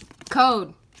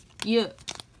 Code. Yeah.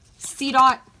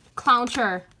 C-Dot,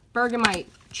 Clowncher, Bergamite,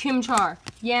 Chimchar,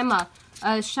 Yama,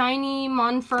 Shiny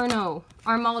Monferno,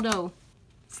 Armaldo,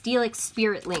 Steelix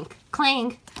Spirit Link,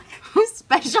 Clang,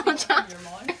 Special Challenge.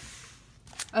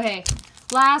 Okay,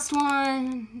 last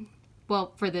one.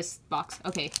 Well, for this box.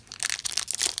 Okay.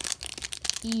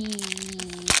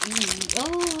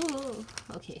 Oh,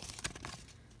 okay.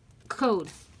 Code.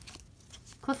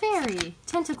 Clefairy,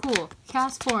 Tentacool,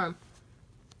 Castform,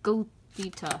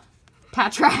 Gothita,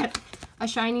 Patrat, a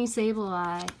shiny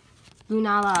Sableye,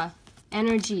 Lunala,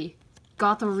 Energy,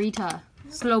 Gothorita,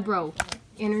 Slowbro,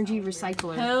 Energy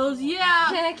Recycler. Hells yeah.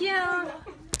 Heck yeah.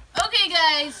 Okay,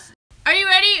 guys. Are you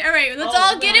ready? All right, let's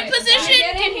all get in position.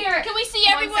 Get in here. Can we see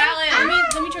Come on, everyone?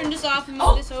 Salad. Let me turn this off and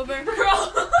move this over.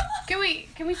 Can we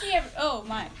see oh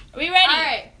my. Are we ready? All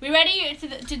right. We ready to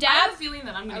I have dab? a feeling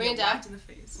that I'm Are gonna we get in dab? whacked in the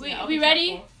face. We I'll be ready?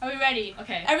 careful. Are we ready?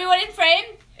 Okay. Everyone in frame?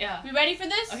 Yeah. We ready for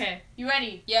this? Okay. You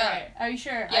ready? Yeah. Alright. Are you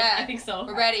sure? Yeah. I think so.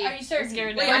 We're ready. Are you certain? I'm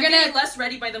scared Wait, now. I'm getting less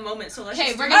ready by the moment, so let's Okay,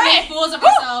 just we're do gonna it. make fools of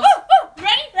ourselves.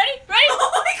 Ready?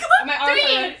 Oh my god! My arm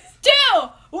 3, hurts. 2,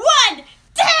 1,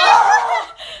 dab!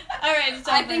 Alright, it's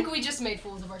over. I think we just made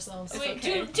fools of ourselves. It's Wait,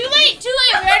 okay. too late. We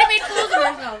already made fools of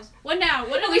ourselves. What now?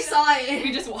 What do We saw it.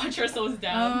 We just watch ourselves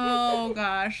down. Oh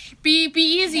gosh. Be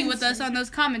easy with us on those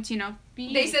comments, you know. Be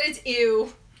easy. They said it's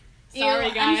ew. Sorry,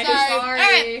 Ew, guys. I'm sorry. Sorry.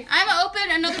 Alright, I'm gonna open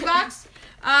another box.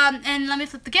 And let me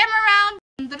flip the camera around.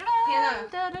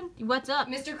 Hannah. What's up?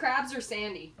 Mr. Krabs or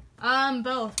Sandy?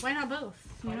 Both. Why not both?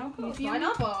 You know? If you- Why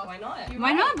not both? Why not?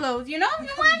 Why not both? You know?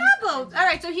 Why not both?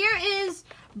 Alright, so here is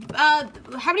how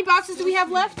many boxes do we have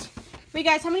left? Wait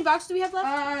guys, how many boxes do we have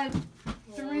left?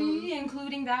 3,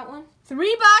 including that one.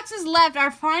 3 boxes left, our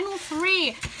final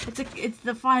 3. It's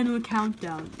the final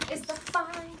countdown. It's the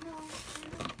final.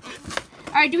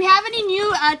 Alright, do we have any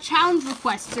new challenge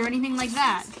requests or anything like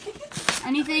that?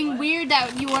 Anything weird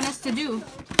that you want us to do?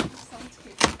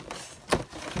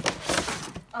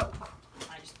 Oh,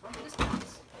 I just broke this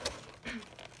box.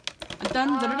 Dun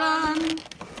dun dun.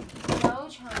 No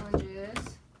challenges.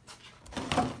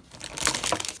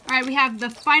 Alright, we have the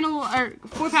final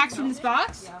 4 packs from this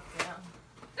box.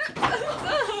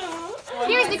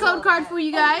 Here's the code card for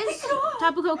you guys.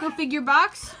 Tapu Koko figure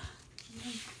box.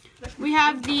 We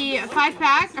have the 5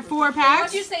 pack or 4 Why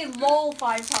packs. don't you say LOL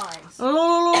 5 times? That's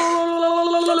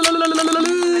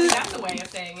a way of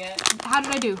saying it. How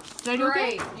did I do? Did I do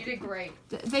okay? Great. You did great.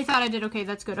 They thought I did okay.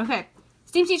 That's good. Okay.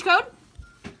 Steam Siege code.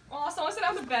 Oh, someone said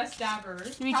I'm the best dabber.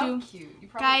 Me How too. cute. You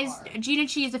probably Guys, are. Gina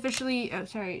Chi is officially. Oh,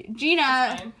 sorry. It's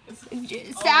Gina. fine.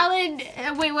 Salad.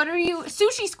 Wait, what are you?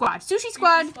 Sushi Squad. Sushi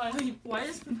Squad. Why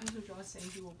does Professor Josh say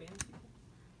he will ban people?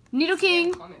 Needle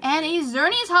King, and a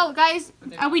Xerneas Hulk. Guys,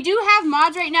 we do have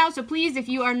mods right now, so please, if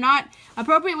you are not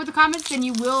appropriate with the comments, then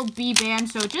you will be banned.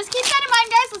 So just keep that in mind,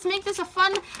 guys. Let's make this a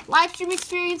fun live stream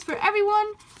experience for everyone.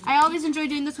 I always enjoy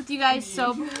doing this with you guys,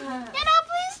 so, you know,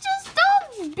 please just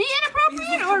don't be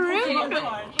inappropriate or rude.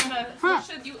 Hannah,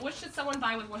 what should someone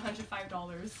buy with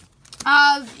 $105?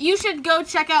 You should go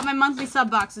check out my monthly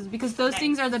sub boxes, because those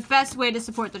things are the best way to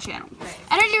support the channel.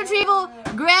 Energy Retrieval,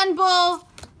 Grand Bull,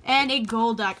 and a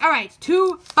gold duck. All right,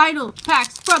 2 final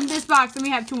packs from this box, and we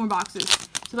have 2 more boxes.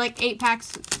 So like 8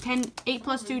 packs, 8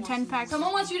 plus 2, 10 packs.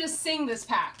 Someone wants you to sing this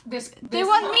pack. They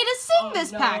want me to sing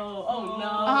this pack. Oh no.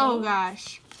 Oh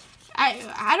gosh.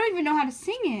 I don't even know how to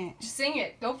sing it. Just sing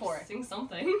it. Go for it. Sing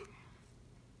something.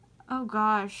 Oh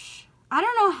gosh. I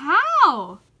don't know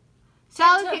how.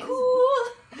 Salad.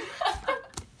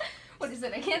 What is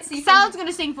it? I can't see. Salad's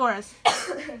gonna sing for us.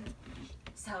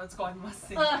 Salad Squad must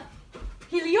sing.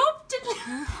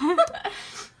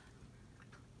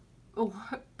 Oh,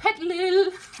 Pet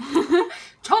Lil.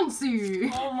 Chauncey.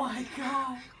 Oh my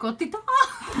god. Gotita.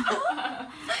 I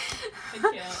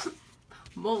can't.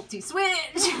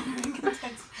 Multi-switch.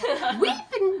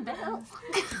 Weeping Bell.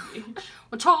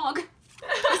 Wachog.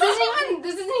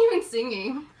 This isn't even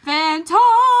singing. Phantom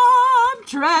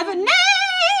Trevenant.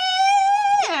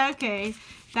 Okay,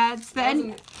 that's the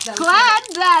end. Glad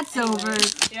that's over.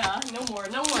 Yeah, no more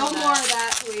No more of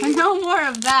that, please. No more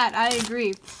of that. I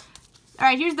agree. All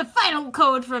right, here's the final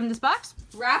code from this box.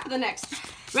 Wrap the next.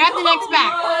 Wrap the next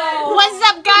pack. no. What's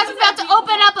up, guys? We're about to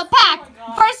open up a pack.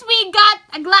 First we got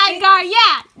a Gligar,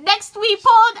 yeah. Next we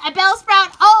pulled a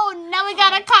Bellsprout. Oh, now we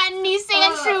got a Cottony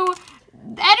Sandshrew.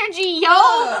 Energy, yo.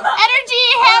 Energy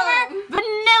Hammer,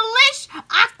 Vanillish,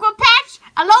 Aqua Patch,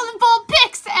 a Alolan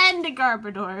Pix, and a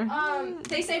Garbodor.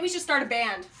 They say we should start a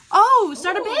band. Oh,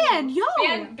 start a band, yo.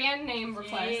 Band name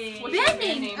request. Yay. What's your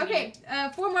Band name. Okay,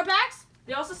 4 more packs.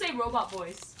 They also say robot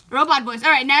voice. Robot voice. All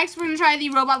right, next we're gonna try the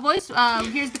robot voice.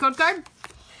 Here's the code card.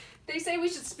 They say we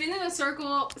should spin in a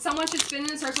circle. Someone should spin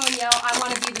in a circle and yell, "I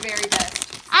want to be the very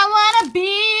best." I wanna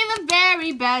be the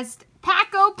very best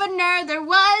pack opener there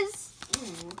was.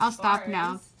 Ooh, I'll stop bars.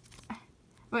 now.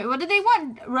 Wait, what did they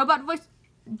want? Robot voice?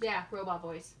 Yeah, robot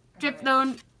voice.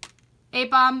 Drifloon,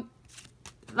 Apom,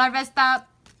 Larvesta,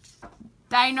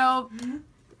 Dino,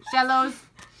 Shellos,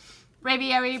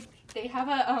 Braviary, They have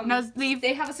a Noseleaf,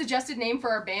 They have a suggested name for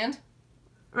our band: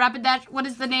 Rapidash. What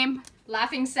is the name?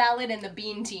 Laughing Salad and the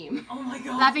Bean Team. Oh my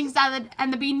god. Laughing Salad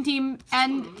and the Bean Team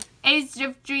and Ace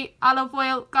Drifttree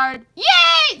Holofoil card.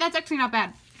 Yay! That's actually not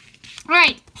bad.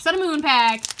 Alright, Sun and Moon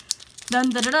pack. Dun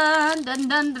dun dun dun dun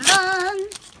dun dun dun.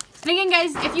 And again,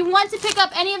 guys, if you want to pick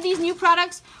up any of these new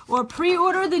products or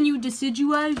pre-order the new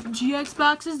Decidueye GX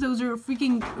boxes, those are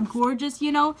freaking gorgeous,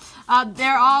 you know.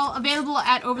 They're all available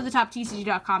at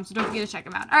overthetoptcg.com, so don't forget to check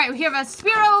them out. All right, we have a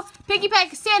Spearow,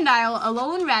 Pikipek, Sandile,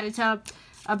 Alolan Rattata,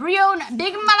 a Brion,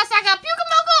 Big Malasaka,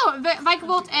 Pukamoko,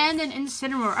 Vikavolt, and an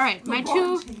Incineroar. All right, my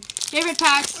 2 favorite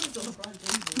packs.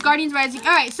 Guardians Rising.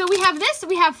 All right, so we have this.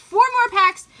 We have 4 more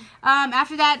packs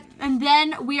after that, and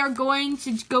then we are going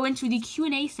to go into the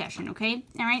Q&A session, okay?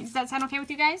 All right, does that sound okay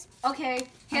with you guys? Okay,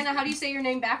 Hannah, how do you say your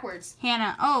name backwards?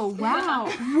 Hannah. Oh, wow.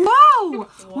 Whoa.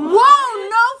 Whoa,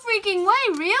 no freaking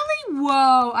way. Really?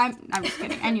 Whoa. I'm just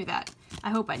kidding. I knew that.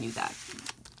 I hope I knew that.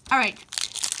 All right.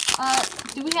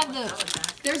 Do we have the...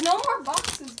 There's no more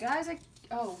boxes, guys.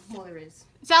 Oh, well, there is.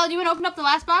 Salad, do you want to open up the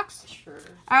last box? Sure.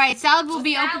 All right, Salad will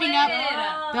be opening up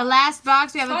the last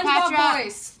box. We have a SpongeBob Patra.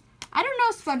 voice. I don't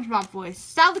know SpongeBob voice.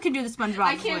 Salad can do the SpongeBob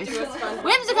I can't voice. do a SpongeBob.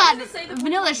 Whimsicott,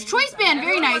 Vanillish, Choice Band,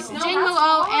 very nice. No, Jingle that's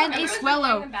O, hard. and a Everyone's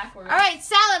Swellow. going backwards. All right,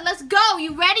 Salad, let's go.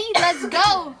 You ready? Let's go.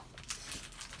 Oh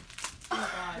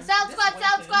god. Salad This Squad,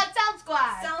 Salad voice Squad, Salad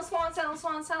Squad. Salad Swan, Salad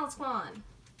Swan, Salad Swan.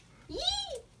 Yee.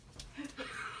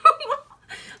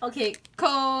 Okay,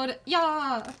 code.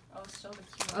 Yeah. Oh, show the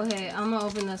QR. Okay, I'm gonna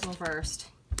open this one first.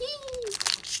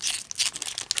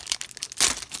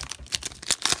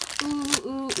 Ooh,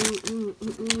 ooh, ooh, ooh,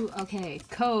 ooh, ooh. Okay,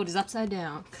 code is upside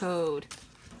down. Code.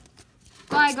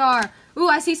 Gligar. Ooh,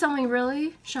 I see something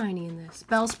really shiny in this.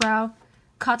 Bellsprout.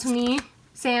 Cottony.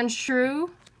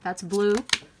 Sandshrew. That's blue.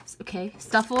 Okay,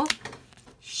 Stuffle.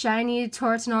 Shiny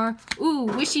Tortnar. Ooh,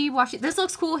 wishy-washy. This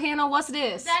looks cool, Hannah. What's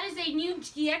this? That is a new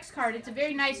GX card. It's a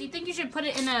very nice. You think you should put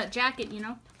it in a jacket, you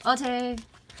know? Ote.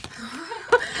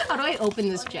 How do I open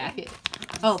this jacket?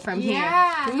 Oh, from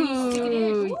Yeah. here. You stick it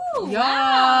in. Ooh, Ooh,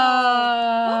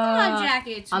 yeah. Pokemon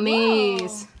jackets.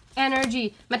 Amaze.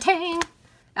 Energy. Matang.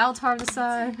 Altar of the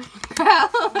Sun.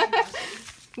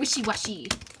 Wishy-washy.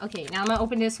 Okay, now I'm gonna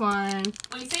open this one.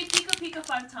 Wait, say Pika Pika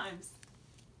 5 times.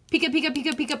 Pika, pika,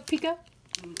 pika, pika, pika.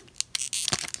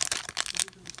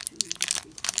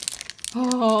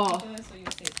 Oh. So you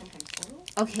say it 10 times total?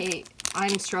 Okay,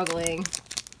 I'm struggling.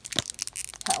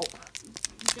 Help.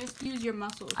 Just use your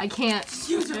muscles. I can't.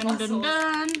 Use your Dun, dun, muscles.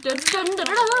 dun, dun, dun, dun, dun,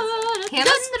 dun,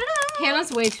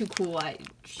 Hannah's way too cool.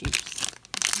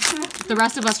 The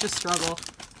rest of us just struggle.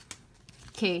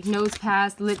 Okay, Nose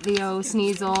Pass, Litleo,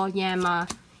 Sneasel, Yama,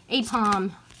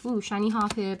 Apom. Ooh, Shiny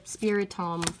Hoppip,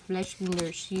 Spiritomb,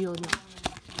 Fleshwinder, Shield.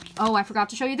 Oh, I forgot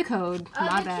to show you the code.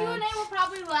 My The bad. Q&A will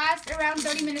probably last around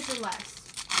 30 minutes or less.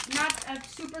 Not a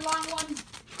super long one.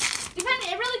 It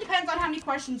really depends on how many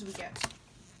questions we get.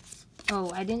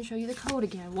 Oh, I didn't show you the code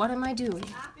again. What am I doing?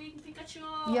 Happy Pikachu.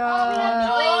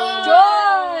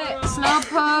 Joy!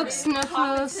 Slowpoke,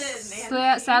 Sniffles,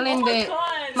 Salindit,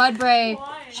 Mudbray,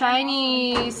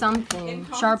 Shiny something,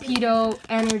 Sharpedo,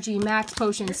 Energy, Max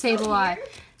Potion, Sableye,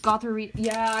 Gothorite.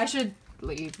 Yeah, I should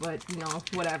leave, but you know,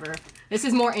 whatever. This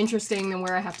is more interesting than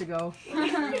where I have to go.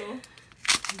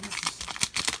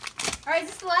 Alright, is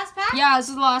this the last pack? Yeah, this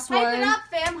is the last one. Hype it up,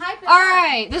 fam. Hype it up.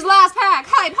 Alright, this last pack.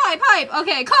 Hype, hype, hype.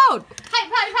 Okay, code.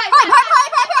 Hype, hype, hype. Hype, hype,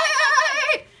 hype, hype,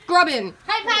 hype, hype. Grubbin.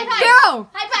 Hype, hype, hype. Hero.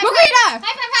 Hype, hype, Mugita. hype,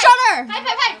 hype, hype. Shutter. Hype,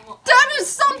 hype, hype. That is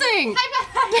something. Hype,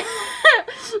 hype,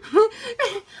 hype.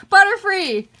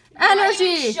 Butterfree.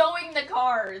 Energy. Showing the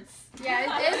cards.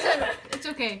 Yeah, it's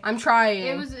okay. I'm trying.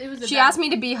 It was She asked me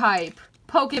to be hype.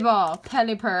 Pokeball.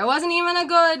 Pelipper. It wasn't even a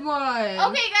good one.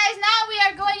 Okay, guys, now we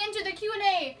are going into the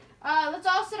Q&A. Let's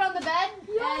all sit on the bed.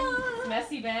 And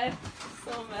Messy bed.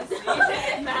 So messy.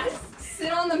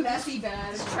 Sit on the messy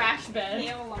bed. Trash bed.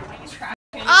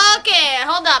 okay,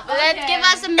 hold up. Let's give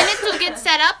us a minute to get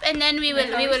set up, and then we will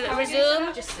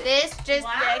resume this. Just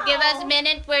give us a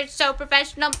minute. We're so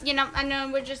professional, you know. I know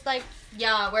we're just like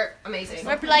Yeah, we're amazing.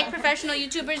 we're like professional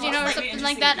YouTubers, you know, or something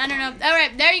like that. I don't know. All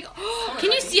right, there you go.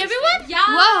 Can you see everyone? Yeah.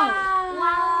 Whoa.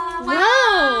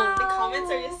 Whoa. The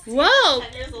comments are just Whoa.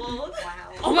 10 years old. Wow.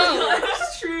 Oh my God,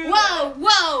 that's true. Whoa.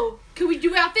 Whoa. Can we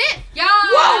do outfit? Yeah.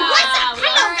 Whoa. What's up?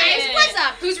 Hello, guys. What's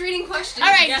up? Who's reading questions? All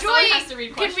right, Yes, someone has to Joy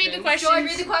read can read the questions. questions. Joy,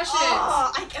 read the questions.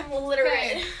 Oh, I am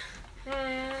illiterate.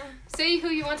 Say who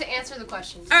you want to answer the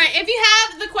questions. All right, if you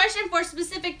have the question for a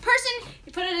specific person,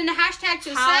 you put it in the hashtag.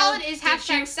 So salad is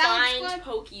hashtag salad squad.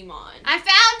 Pokemon? I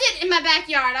found it in my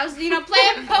backyard. I was, you know,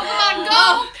 playing Pokemon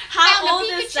Go. How Found a old is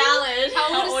Pikachu. Salad?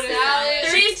 How old is Salad?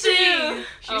 She's 2.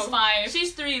 She's 5.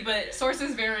 She's 3, but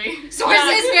Sources vary.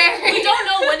 Sources vary. we don't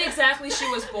know when exactly she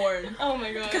was born. Oh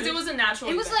my god. Because it was a natural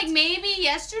It was event. like maybe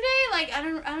yesterday. Like I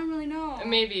don't really know.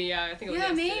 Maybe, yeah. I think it was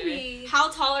Yeah, yesterday. maybe. How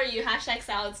tall are you? Hashtag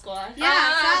Salad Squad.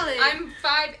 Yeah, Salad. I'm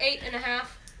 5'8.5".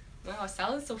 Wow,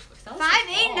 Salad's so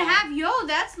 5'8.5". Yo,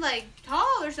 that's like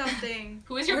tall or something.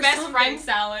 Who is your Or best something. friend,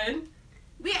 Salad?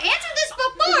 We answered this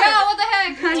before. Yeah, what the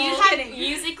heck? I'm Do you just have kidding.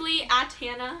 Musically at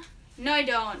Hannah? No, I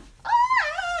don't.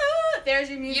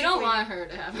 There's your music. You don't queen. want her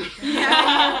to have it.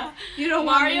 Yeah. You don't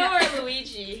Mario want me or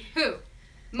Luigi? Who?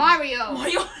 Mario.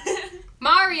 Mario.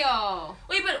 Mario.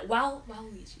 Wait, but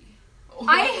Waluigi. No,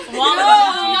 that's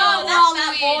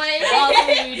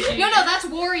Waluigi. No, that's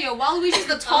Wario. Waluigi's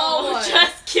the tall one.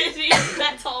 Just kidding.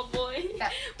 That tall boy.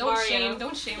 Don't Mario.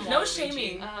 shame No Waluigi.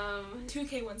 shaming.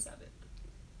 2K17.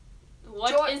 Joy-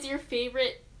 What is your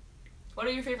favorite What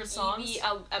are your favorite songs?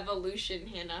 Eevee evolution,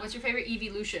 Hannah? What's your favorite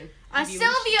evolution?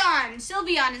 Sylveon.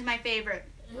 Sylveon is my favorite.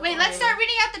 Wait, let's start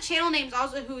reading out the channel names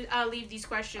also who leave these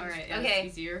questions. Alright, Okay.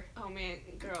 it's easier. Oh man,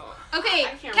 girl. Okay,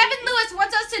 I can't Kevin read Lewis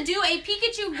wants us to do a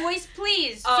Pikachu voice,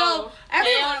 please. Oh, so,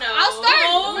 everyone, hell no. I'll start.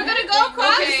 Oh, We're gonna go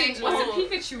across. okay. What's Oh. a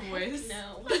Pikachu voice?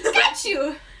 No.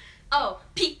 Pikachu. Oh,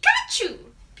 Pikachu.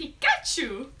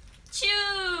 Pikachu.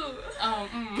 Chew.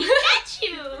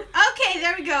 Pikachu. Okay,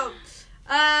 there we go.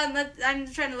 I'm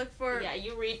trying to look for. Yeah,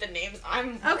 you read the names.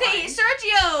 I'm Okay, blind.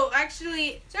 Sergio.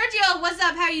 Actually, Sergio, what's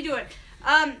up? How you doing?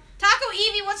 Taco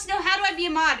Evie wants to know how do I be a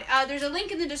mod. There's a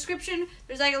link in the description.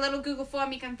 There's like a little Google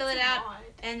form. You can fill it out,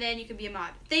 and then you can be a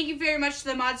mod. Thank you very much to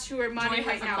the mods who are modding Joy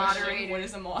right has a now. moderator. What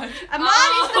is a mod? A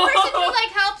mod is the person who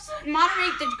like helps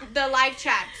moderate the live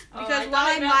chat because I while thought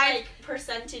I'm it meant, live. like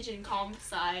percentage and comp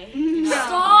sci. No.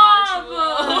 Stop!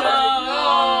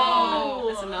 No.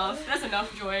 That's enough. That's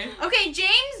enough, Joy. Okay,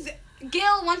 James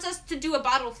Gill wants us to do a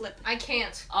bottle flip. I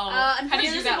can't. Oh, how do you do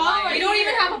there's a that bottle live? right We don't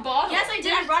even have a bottle. Yes, I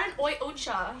did. I brought an Oi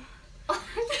Ocha. Is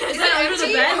that under the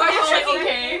empty? bed? Why are you Oh, checking?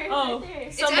 okay. Oh.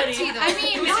 It's Somebody. empty though. I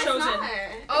mean, Who's no, it's chosen? not.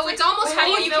 Oh, it's almost How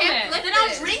do full. you You film can't it? flip Then I'll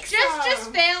this. drink Just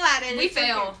fail at it. We It's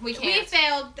fail. okay. We We can't.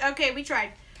 failed. Okay, we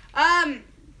tried.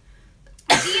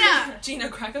 Gina. Gina,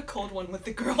 crack a cold one with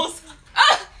the girls.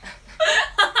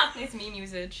 It's meme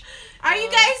usage. Are you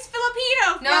guys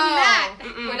Filipino from No, that?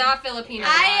 we're not Filipino.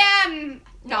 I am.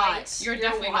 not. You're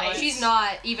definitely white. not. She's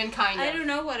not even kind of. I don't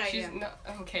know what I She's am. no.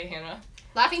 Okay, Hannah.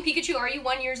 Laughing Pikachu, are you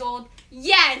 1 year old?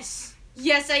 Yes.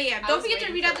 Yes, I am. I Don't was forget to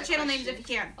waiting read for out the that channel names question. if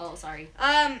you can. Oh, sorry.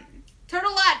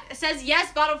 Turtle Lot says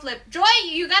yes, bottle flip. Joy,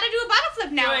 you gotta do a bottle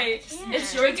flip now. Joy, Yeah.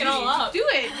 it's drinking all up. Do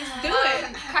it. Just do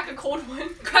it. Crack a cold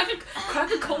one. Crack a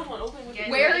cold one. Open with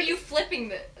Where are you flipping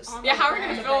this? Yeah, how are we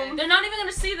gonna film? They're not even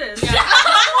gonna see this. It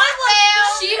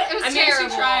was I mean, terrible.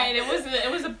 she tried. It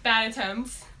was a bad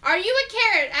attempt. Are you a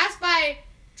carrot? Asked by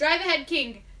Drive Ahead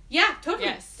King. Yeah, totally.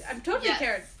 Yes. I'm totally Yes.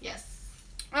 cared. Yes.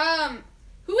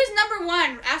 Who is number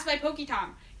 1? Asked by Poketom.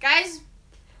 Guys,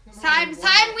 Number time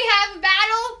one. we have a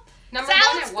battle. Number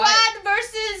Salad one at Squad what?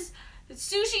 versus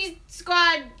Sushi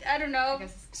Squad. I don't know.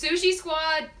 Sushi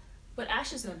Squad. But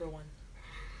Ash is number 1.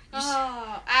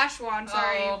 Oh, Ashwan,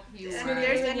 sorry. Oh, you And were.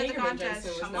 there's the end of the Jaegerman contest.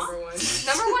 Johnson was Come number 1.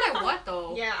 Number one at what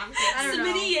though? Yeah, I'm I don't know.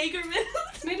 Smitty Jaegerman.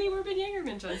 Smitty Urban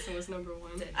Jaegerman Johnson was number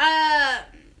 1.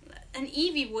 An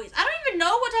Eevee voice. I don't even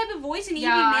know what type of voice an Eevee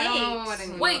Yeah, I makes. don't know what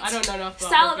an Wait, I don't know enough about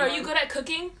Salad, are Pokemon. you good at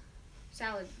cooking?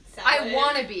 Salad. I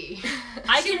wanna be.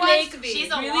 I She can wants make to be. She's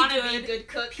a really wannabe good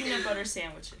cook. peanut butter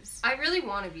sandwiches. I really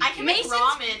wanna be. I can make Mason's-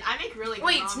 ramen. I make really good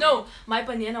Wait, ramen. no, my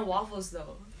banana waffles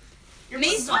though.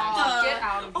 Mason. What the? Get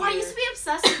out of Oh, I here. used to be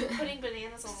obsessed with putting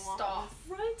bananas on waffles. Stop.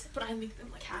 Right? But I make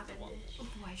them like Cavendish.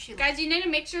 Why is she Guys, you need to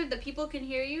make sure the people can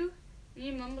hear you.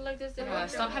 You mumble like this.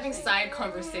 Stop having side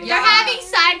conversations. They're Yeah. having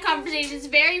side conversations.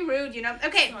 Very rude, you know.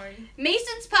 Okay, Sorry.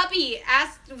 Mason's puppy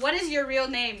asked, "What is your real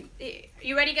name?"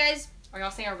 You ready, guys? Are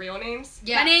y'all saying our real names?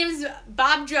 Yeah. My name's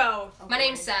Bob Joe. My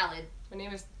name's Salad. My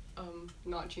name is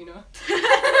not Gina.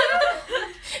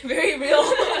 Very real.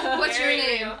 What's your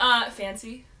name?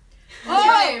 Fancy. What's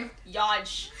your name?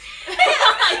 Yaj.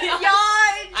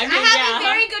 I I mean, have yeah. a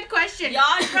very good question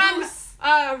Yaj from Bruce.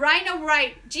 Rhino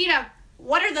Wright. Gina,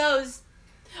 what are those?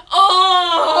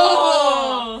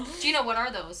 Oh! Gina, what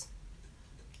are those?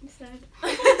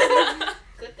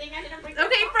 Good thing I didn't bring the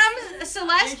Okay, box. from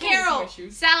Celeste You can't see Carroll. my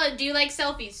shoes. Salad, do you like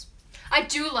selfies? I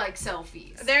do like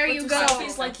selfies. There But you do go.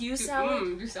 selfies like you,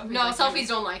 Salad? Do selfies No, like selfies you.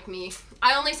 don't like me.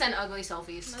 I only send ugly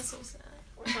selfies. That's so sad.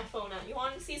 Where's my phone at? You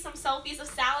want to see some selfies of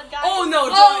salad, guys? Oh no!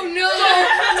 Oh don't. no!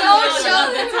 No, Don't show not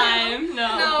the them. time.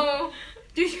 No. No.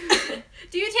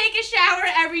 Do you take a shower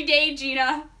every day,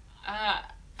 Gina?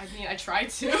 I mean, I try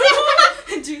to.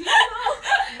 Do you?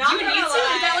 Not Do you gonna need to? Is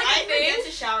lie, that, like, a I forget thing?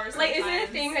 to shower sometimes. Like, is it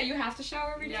a thing that you have to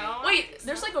shower every day? No. Wait,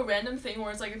 there's like a random thing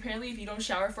where it's like apparently if you don't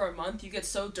shower for a month, you get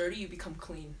so dirty you become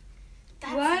clean.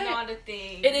 That's What? not a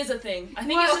thing. It is a thing. I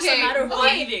think Well, it's just a okay, matter of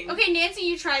okay, believing. okay, Nancy,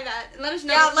 you try that. Let us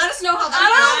know. Yeah, let us know how. I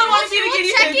don't know if I wanna be the We'll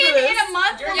guinea check pig for in this. a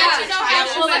month. We'll Yeah, let you know how yeah,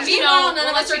 it well, went. meanwhile, none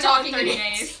of We'll us are let you know talking in 30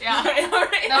 again. days. Yeah.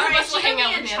 Alright. None of Alright, us will she hang live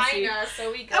out in with Nancy. China, so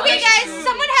we go. Okay, That's guys, true.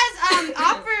 someone has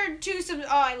offered to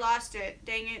oh, I lost it.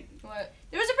 Dang it. What?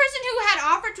 There was a person who had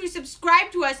offered to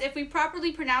subscribe to us if we properly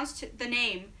pronounced the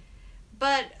name,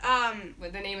 but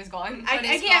But the name is gone. I But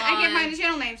can't it's find gone. the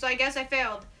channel name, so I guess I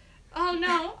failed. Oh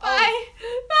no! Bye,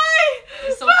 bye,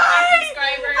 You're so bye.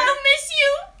 subscribers. I'll miss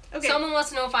you. Okay, Someone wants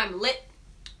to know if I'm lit.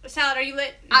 Salad, are you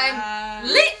lit? I'm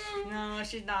lit. No,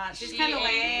 she's not. She's She kind of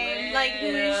ain't lame. lit. Like who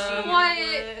is she?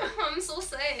 What? I'm so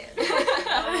sad.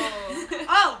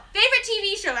 Oh, favorite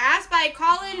TV show asked by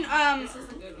Colin This is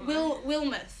a good one.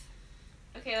 Wilmuth.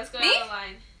 Okay, let's go Me? down the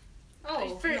line.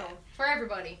 Oh, For- no. For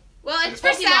everybody. Well, it's for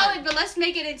Pokemon. Salad, but let's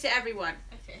make it into everyone.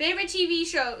 Okay. Favorite TV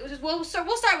show? We'll start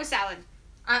with Salad.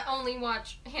 I only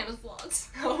watch Hannah's vlogs.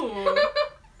 Oh.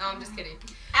 No, I'm just kidding.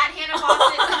 At Hannah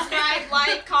Fawcett, subscribe,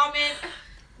 like, comment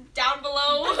down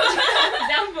below.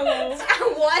 Down below.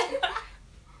 What?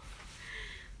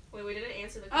 Wait, we didn't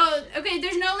answer the Oh, question. okay.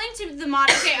 There's no link to the mod.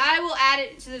 Okay, I will add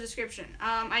it to the description.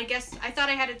 I guess I thought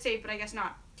I had it saved, but I guess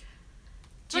not.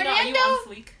 Gina, are you on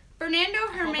fleek? Fernando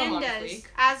hope I'm on Hernandez fleek.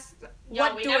 asked Yo,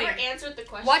 what we doing? never answered the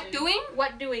question. What doing?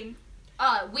 What doing?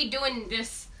 We doing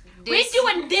This. We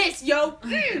doing this, yo.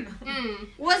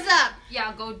 What's up,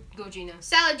 Yeah, go Gina.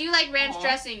 Salad? Do you like ranch Aw.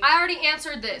 dressing? I already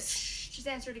answered this. Shh, just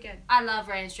answer it again. I love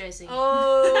ranch dressing.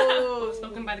 Oh.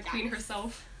 Spoken by the queen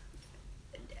herself.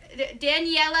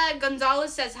 Daniela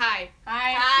Gonzalez says hi.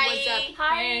 Hi. Hi. What's up?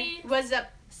 Hi. What's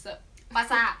up? So,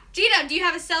 What's up? Gina, do you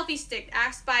have a selfie stick?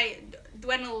 Asked by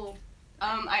Dwennel.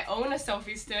 I own a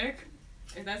selfie stick.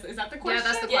 Is that the question?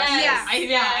 Yeah, that's the Yes. question.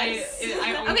 Yeah.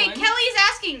 I own Okay, one. Kelly's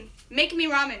asking, make me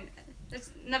ramen. That's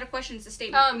not a question, it's a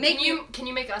statement. Can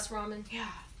you make us ramen? Yeah.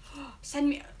 Send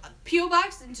me a P.O.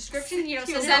 box in description, send it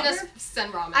Send over.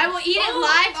 send ramen. I will eat it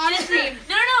live on stream.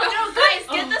 No, guys,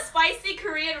 get the spicy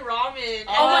Korean ramen.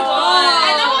 Oh my God.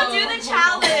 And then we'll do the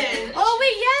challenge. Oh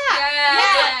wait,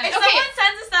 yeah. If Okay. someone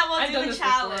sends us that, we'll I've do done the this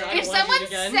before. challenge. I If don't wanna do someone it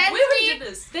again. sends We already me did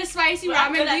this. the spicy We're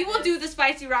not good ramen, at we will this. do the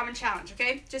spicy ramen challenge,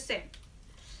 okay? Just saying.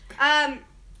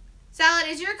 Salad,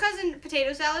 is your cousin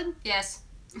potato salad? Yes.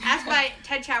 Asked by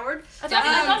Ted Choward. I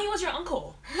Definitely. thought he was your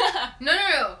uncle.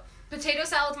 No. Potato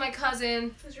salad's my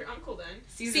cousin. Who's your uncle then?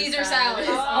 Caesar salad.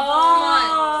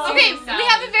 Oh. Okay, Salad. we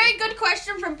have a very good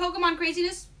question from Pokemon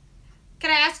Craziness.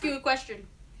 Can I ask you a question?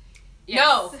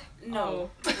 No. No.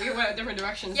 Oh, we went different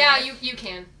directions. Yeah, there. you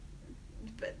can.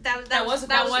 But that was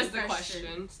That was the the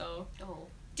question. So. Oh.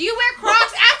 Do you wear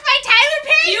Crocs? Ask my Tyler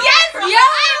Perry. You Yes, wear Crocs? yeah,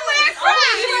 I wear Crocs.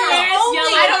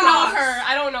 I don't know her.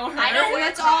 I don't know her. I don't wear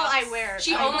That's Crocs. all I wear.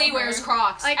 She only wears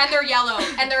Crocs, Like- and they're yellow,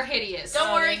 and they're hideous.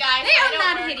 Don't worry, guys. They I are don't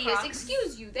not wear hideous. Crocs.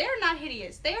 Excuse you. They are not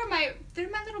hideous. They're my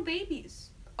little babies.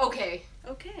 Okay,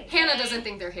 Okay. Hannah doesn't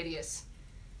think they're hideous.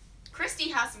 Christy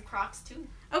has some Crocs too.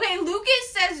 Okay, Lucas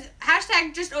says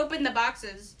hashtag just open the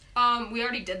boxes. We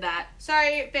already did that.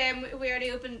 Sorry, fam, we already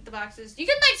opened the boxes. You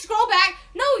can like scroll back.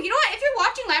 No, you know what? If you're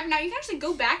watching live now, you can actually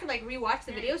go back and like rewatch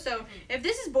the video. So if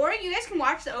this is boring, you guys can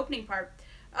watch the opening part.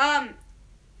 Who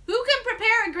can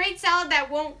prepare a great salad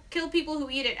that won't kill people who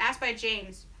eat it? Asked by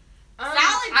James.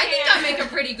 I think I make a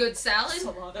pretty good salad.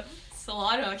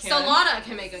 Salada can. Salada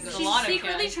can make a good She's salad.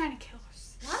 secretly trying to kill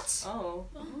us. What? Oh.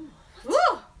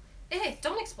 Woo! Hey,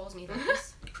 don't expose me like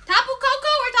this. Tapu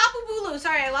Koko or Tapu Bulu?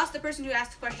 Sorry, I lost the person who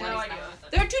asked the question. No What is idea.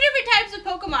 that? There are 2 different types of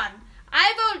Pokemon.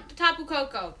 I vote Tapu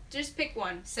Koko. Just pick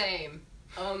one. Same.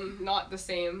 Not the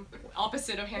same.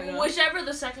 Opposite of Hannah. Whichever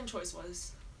the second choice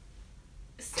was.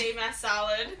 Same as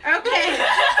salad. Okay.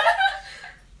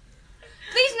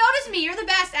 Please notice me. You're the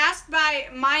best. Asked by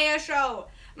Maya Show.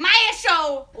 Maya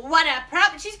Show, what up?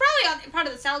 She's probably part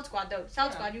of the Salad Squad, though.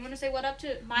 Salad Squad, you want to say what up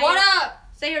to Maya? What up?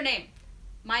 Say her name.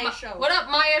 Maya Show. What up,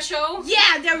 Maya Show?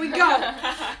 Yeah, there we go.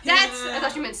 That's... I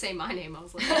thought you meant say my name. I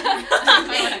was like, Why would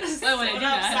I do What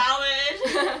up,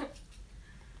 that?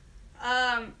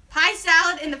 salad? Pie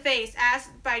salad in the face,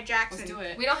 asked by Jackson. Let's do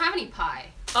it. we don't have any pie.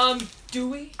 Do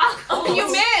we? Oh,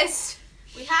 you missed.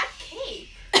 We had cake.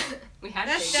 We had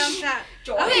That's cake. down pat.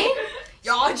 Okay,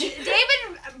 Y'all.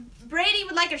 David Brady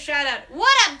would like a shout out. What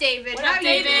up, David? What How up, you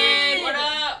doing? David? What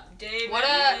up, David? What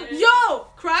up? Yo,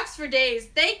 Crocs for days.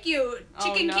 Thank you, Oh,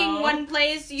 Chicken no. King One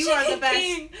Place. You are the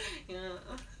best. Yeah.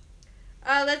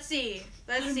 Let's see.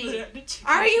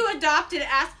 Are you adopted?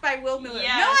 Asked by Will Miller.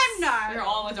 Yes. No, I'm not. We're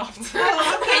all adopted.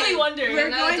 Oh, okay. Really wondering.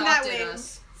 We're Hannah going that adopted way.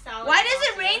 us. Salad Why does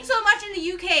it pasta. rain so much in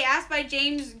the UK? Asked by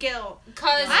James Gill.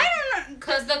 Cause I don't know.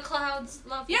 Cause the clouds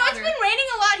love You know, it's water. been raining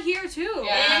a lot here too.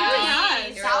 Yeah. It really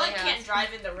has. It Salad really can't has.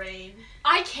 drive in the rain.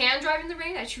 I can drive in the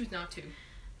rain. I choose not to.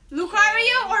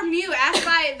 Lucario or Mew? Asked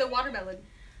by the watermelon.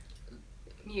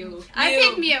 Mew. I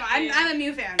picked Mew. Mew. I'm a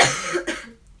Mew fan.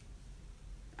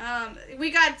 We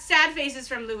got sad faces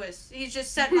from Lewis. He's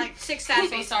just sent like 6 sad So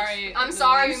faces. sorry. I'm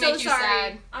sorry we I'm so make you sorry.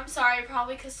 sad. I'm sorry,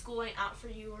 probably because school ain't out for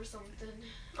you or something.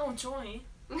 Oh, joy.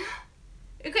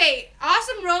 Okay,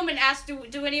 Awesome Roman asked,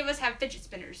 do any of us have fidget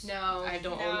spinners? No. I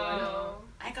don't own one. No.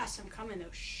 I got some coming though.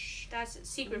 Shh, that's a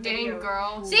secret Dang, video.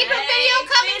 girl. Secret Hey,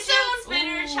 video coming fidget soon.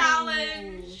 spinner Ooh.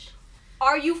 challenge.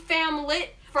 Are you fam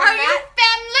lit from Are you Matt?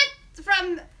 famlit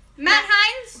from Matt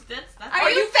Hines? That's Are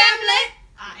you famlit?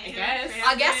 I guess.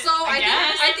 I guess so.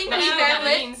 I think Not we sure what fam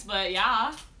that lit. means, but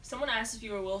yeah. Someone asked if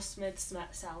you were Will Smith's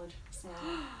salad.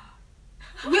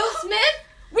 Will Smith?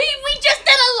 We just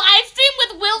did a live stream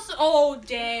with Will. Oh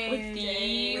dang. With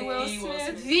the Will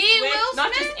Smith. The Will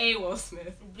Not Smith. just a Will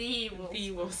Smith. The Will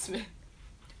The Will Smith.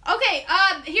 Okay.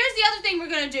 Here's the other thing we're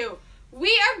gonna do. We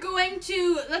are going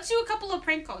to let's do a couple of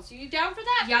prank calls. Are you down for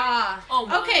that? Yeah. Oh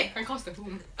my. Okay. Prank calls to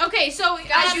whom? Okay. So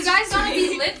Guys, you guys gotta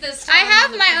be lit this time. I have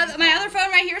on the my other phone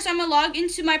right here, so I'm gonna log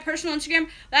into my personal Instagram.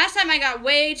 Last time I got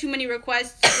way too many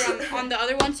requests from on the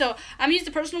other one, so I'm gonna use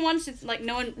the personal one since like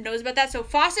no one knows about that. So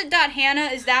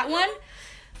faucet.hannah is that one.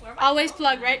 Where am I Always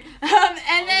plugged? plug, right?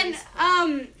 And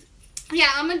then yeah,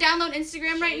 I'm gonna download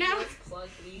Instagram right now.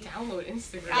 Download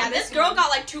Instagram. Yeah, this girl got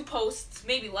like 2 posts,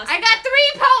 maybe less. I got 3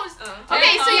 posts.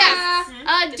 Okay, so yeah,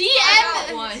 I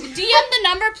got one. DM the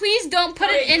number, please. Don't put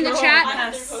it in the chat.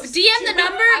 DM the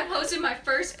number. I posted my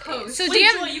first post. So Wait,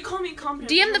 DM Joy, you call me incompetent.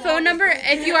 DM the phone number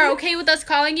if you are okay with us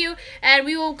calling you, and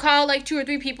we will call like 2 or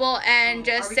 3 people and Are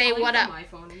just we say calling what from up. my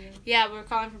phone again? Yeah, we're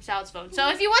calling from Salad's phone. So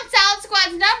if you want Salad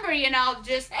Squad's number, you know,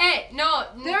 just Hey, no.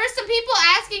 there are some people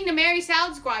asking to marry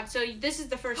Salad Squad, so this is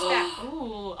the first step.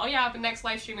 Ooh. Oh yeah, the next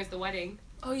live stream is the wedding.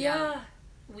 Oh yeah.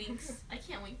 Winks. I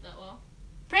can't wink that well.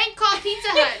 Prank call Pizza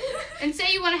Hut and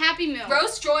say you want a Happy Meal.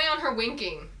 Roast Joy on her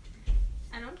winking.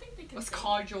 I don't think they can. Let's say.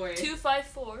 call Joy.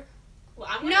 254. Well,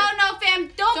 I'm No, gonna. fam,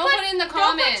 don't Don't put it in the Don't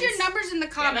comments. put your numbers in the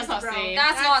comments, not bro. safe.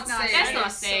 That's not safe. That's safe.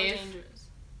 not So safe. dangerous.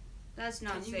 That's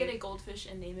not Can you safe. get a goldfish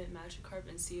and name it Magikarp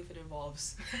and see if it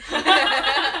evolves?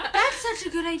 That's such a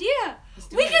good idea. Let's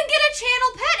do We it. can get a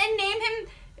channel pet and name him.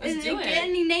 Let's do it.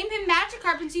 And name him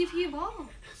Magikarp and see if he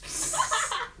evolves.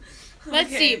 Let's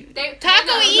see. They- Taco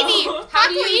no, Evie. no. How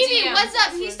Taco do you Evie, DM? what's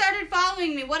up? He started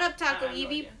following me. What up, Taco I have no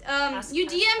Evie? idea. You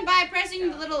DM by pressing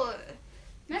the little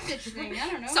message thing. I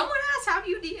don't know. Someone asked, how do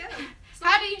you DM?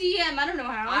 How do you DM? I don't know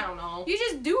how. I don't know. You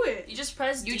just do it. You just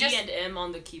press You D just- and M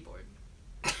on the keyboard.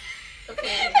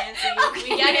 Okay, Nancy,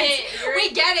 we get it. You're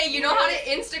already get it. You know how to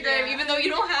Instagram even though you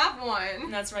don't have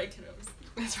one. That's right, kiddos.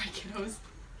 That's right, kiddos.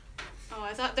 Oh,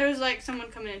 I thought there was like someone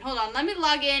coming in. Hold on, let me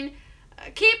log in.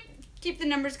 Keep the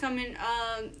numbers coming.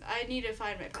 I need to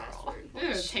find my password.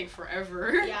 It'll take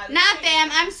forever. Yeah. Not them.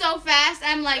 I'm so fast.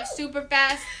 I'm like super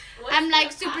fast. I'm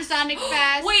like supersonic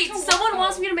fast. Wait, someone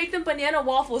wants me to make them banana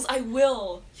waffles. I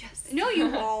will. Yes. No, you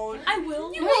won't. I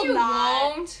will. You will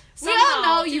not. won't. We all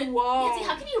know you won't. Nancy,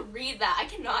 how can you read that? I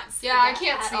cannot see Yeah, that I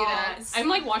can't at see all. that. I'm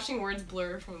like watching words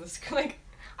blur from the screen. Like,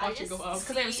 watch it go up.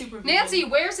 Because I have super vision. Nancy,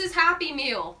 where's his Happy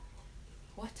Meal?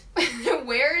 What?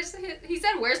 He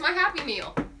said, where's my Happy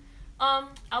Meal?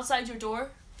 Outside your door.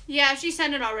 Yeah, she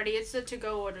sent it already. It's the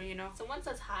to-go order, you know. Someone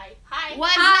says hi. Hi.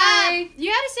 What's Hi. up?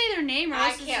 You gotta say their name or I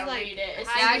else it's can't like, read it. It's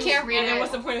Yeah, I can't read Then it.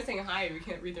 what's the point of saying hi if we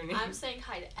can't read their names? I'm saying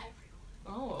hi to everyone.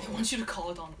 Oh. They want you to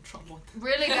call Donald Trump. What the-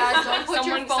 Really, guys, don't put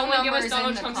your phone someone give us numbers Donald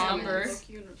in the Trump's comments.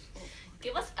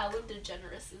 Give us Ellen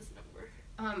DeGeneres'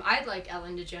 number. I'd like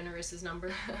Ellen DeGeneres'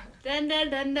 number. Dun, dun,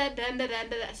 dun, dun, dun, dun, dun,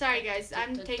 dun. Sorry guys,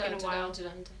 I'm taking a while. Dun,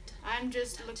 dun, dun. I'm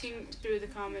just looking through the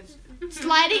comments.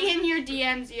 Sliding in your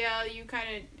DMs, yeah, you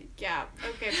kind of, yeah,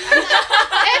 okay.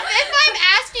 If I'm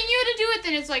asking you to do it,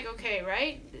 then it's like, okay,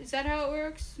 right? Is that how it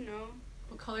works? No.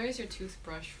 What color is your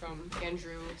toothbrush from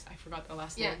Andrew? I forgot the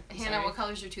last Yeah, name. I'm Hannah, sorry. what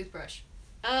color's your toothbrush?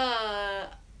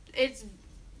 It's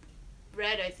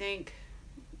red, I think.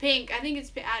 Pink, I think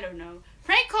it's pink. I don't know.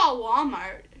 Prank call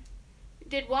Walmart.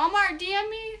 Did Walmart DM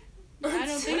me? I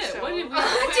don't think so. What did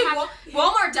we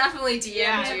Walmart definitely DM'd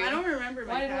Yeah, you. I don't remember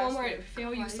my Why did password. Walmart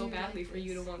fail you Why so do you badly like for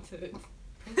you to this? want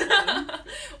to?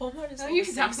 Walmart is No, like you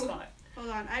the don't. same spot. Hold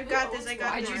on, I've got this. I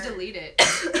got Why'd this. you delete it?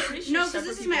 Pretty sure No, because separate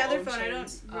this is my people other own phone. I don't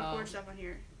chains. record Oh. stuff on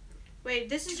here. Wait,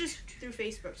 this is just through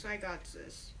Facebook, so I got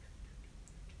this.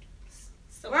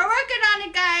 So We're working on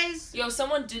it, guys. Yo,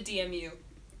 someone did DM you.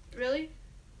 Really?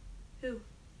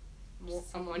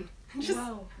 Someone.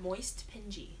 Whoa. Moist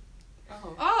Pingy.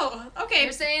 Oh. Oh, okay.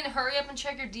 You're saying hurry up and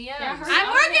check your DMs. Yeah, hurry I'm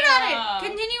up. working on Yeah. it.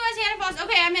 Continue as Hannah Foss.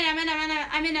 Okay, I'm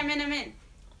in.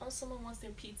 Oh, someone wants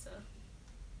their pizza.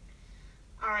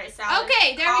 Alright, Sally.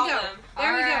 Okay, there call we go. them.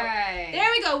 There we go. Alright.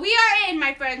 There we go. We are in,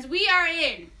 my friends. We are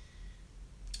in.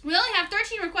 We only have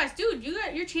 13 requests. Dude,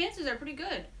 your chances are pretty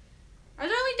good. Are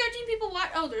there only 13 people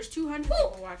watching? Oh, there's 200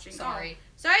 people watching. Sorry. Oh.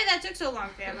 Sorry that took so long,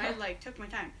 fam. I took my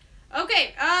time.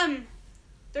 Okay,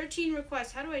 13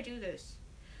 requests. How do I do this?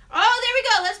 Oh, there we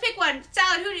go. Let's pick one.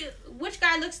 Salad, which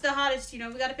guy looks the hottest? You know,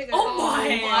 we gotta pick a Oh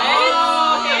my.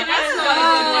 Oh, Okay, that's not a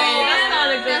good way. That's not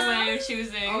a good way of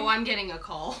choosing. Oh, I'm getting a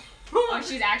call. Oh,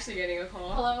 she's actually getting a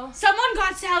call. Hello? Someone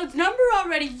got Salad's number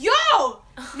already. Yo!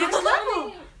 Next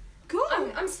level. Go.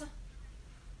 I'm so...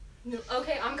 No,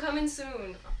 okay, I'm coming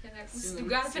soon. Soon, We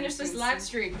gotta soon, finish this soon, live soon.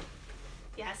 stream.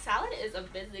 Yeah, Salad is a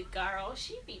busy girl.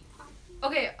 She be popping.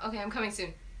 Okay, I'm coming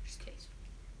soon.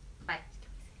 Bye.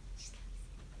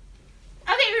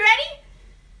 Okay, we ready?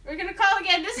 We're gonna call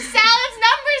again. This is Salad's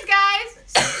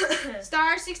numbers, guys.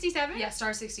 Star 67. Yeah,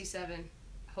 star 67.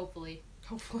 Hopefully.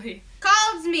 Hopefully.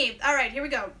 Calls me. All right, here we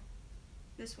go.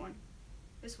 This one.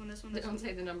 Don't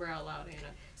say the number out loud,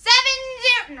 Hannah.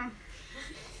 70. No.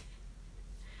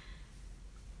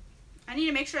 I need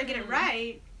to make sure I get it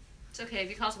right. It's okay, if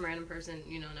you call some random person,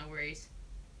 no worries.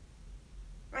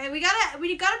 Right, we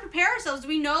gotta prepare ourselves. Do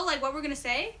we know like what we're gonna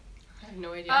say? I have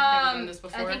no idea. I've never done this I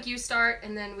before. think you start,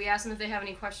 and then we ask them if they have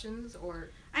any questions, or...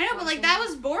 I know, but like that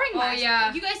was boring. Oh, last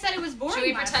yeah. You guys said it was boring. Should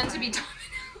we last pretend to time. be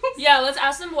Domino's? Yeah, let's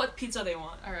ask them what pizza they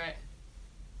want. Alright.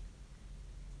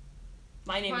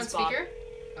 My name On is Bob. speaker?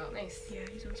 Oh, nice. Yeah,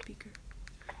 he's on speaker.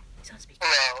 He's on speaker.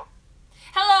 Hello.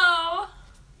 Hello.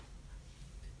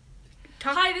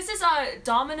 Talk- Hi, this is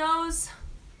Domino's.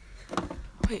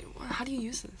 Wait, how do you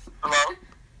use this? Hello?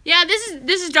 Yeah,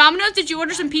 this is Domino's. Did you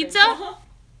order some pizza?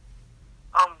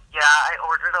 Yeah, I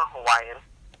ordered a Hawaiian.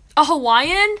 A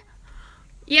Hawaiian?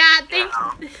 Yeah, thank.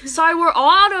 Sorry, we're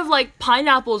all out of like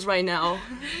pineapples right now.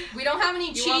 We don't have any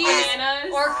want cheese,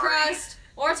 bananas? or crust,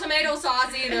 or tomato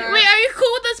sauce either. Wait, are you cool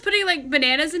with us putting like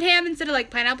bananas in ham instead of like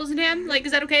pineapples in ham? Like,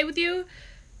 is that okay with you?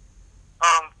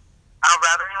 I'd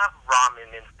rather have ramen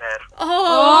instead.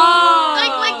 Oh,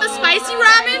 like the spicy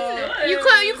ramen.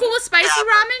 You cool with spicy Yeah.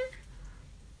 ramen?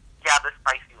 Yeah, the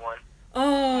spicy one.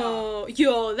 Oh,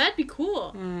 yo, that'd be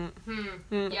cool. Yeah,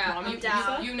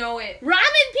 Ramen you know it.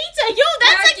 Ramen pizza, yo,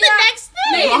 that's Heck like yeah. the next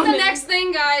Make thing. it the next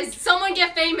thing, guys. Someone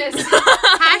get famous.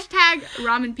 Hashtag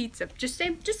ramen pizza. Just say.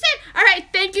 All right,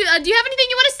 thank you. Do you have anything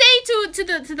you want to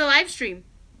say to the live stream?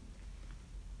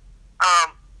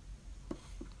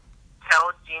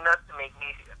 Tell Gina to make me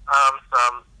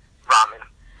some ramen.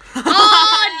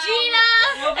 Oh,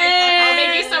 Gina. I'll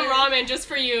make you some ramen just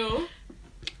for you.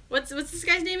 What's this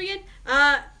guy's name again?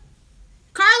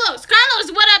 Carlos.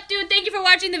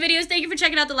 watching the videos. Thank you for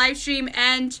checking out the live stream.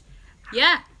 And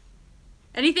yeah,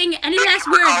 any last Thank you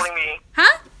for words? calling me.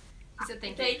 Huh? He said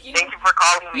thank you. Thank you for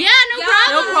calling me. Yeah, no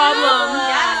problem. No problem.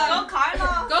 Yes, go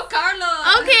Carlos. Go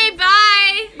Carlos. Okay,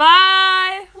 bye.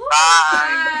 Bye.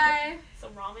 Bye.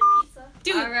 Some ramen pizza.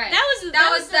 Dude, All right. that was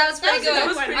pretty good. That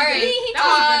was pretty All right. good. That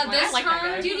was a good one. I This like that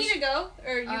time, guy. Do you need to go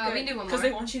or you good? we do one more. Because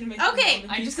they want you to make Okay. them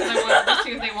I just because I want just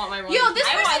because they want my role. Yo, this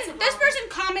I want some person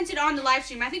commented on the live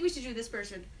stream. I think we should do this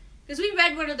person because we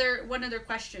read one of their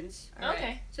questions.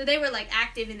 Okay. So they were like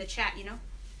active in the chat, you know.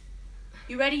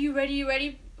 You ready? You ready? You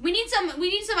ready? We need some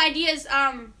ideas.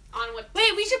 On what?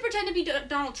 Wait, we should pretend to be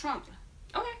Donald Trump.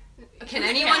 Okay. Can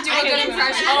anyone do I a good can do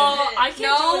impression? that. Oh, I can't do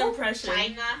No. an impression.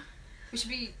 China. We should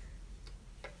be.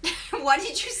 What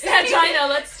did you say? Yeah, China.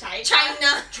 Let's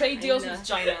China. trade deals with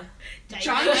China.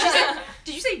 China?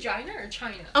 Did you say China or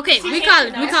China? Okay, we can't call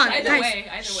it. pronounce Guys, Either way.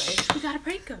 we gotta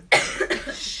prank them.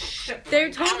 They're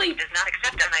totally. Does not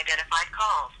accept unidentified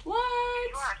calls. You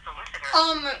What? are a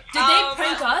solicitor. Did they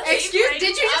prank us? Did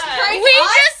you just prank We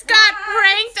us? just got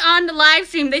pranked on the live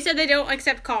stream. They said they don't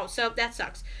accept calls, so that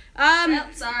sucks.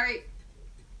 Well, sorry.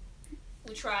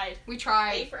 We tried. We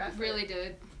tried. Pay for effort. Really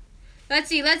did. Let's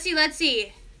see.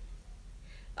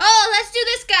 Oh, let's do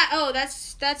this guy. Oh,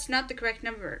 that's not the correct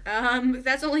number.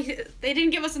 That's only they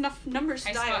didn't give us enough numbers to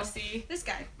I dial. see. This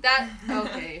guy. That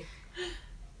okay.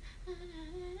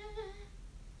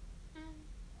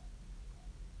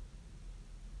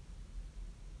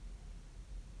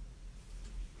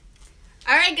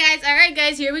 All right,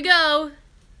 guys. Here we go.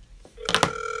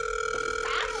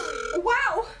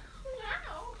 Wow.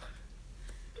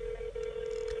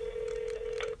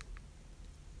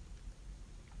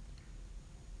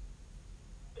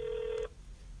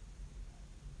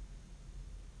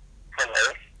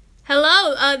 Hello.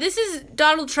 Hello. This is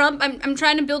Donald Trump. I'm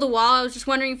trying to build a wall. I was just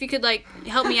wondering if you could like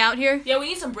help me out here. Yeah, we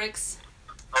need some bricks.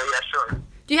 Oh, yeah, sure.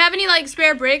 Do you have any like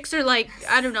spare bricks or like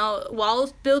I don't know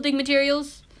wall building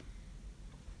materials?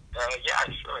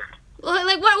 Yeah, sure. Well,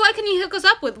 like what can you hook us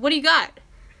up with? What do you got?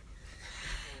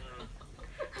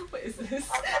 What is this?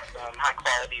 I have some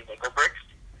high-quality Lego bricks.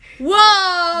 Whoa!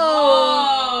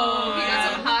 Oh, we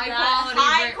got some high quality.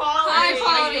 High brick- quality. High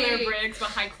Regular quality. bricks, but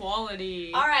high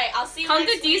quality. All right, I'll see you Come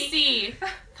to next week. DC.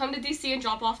 Come to DC and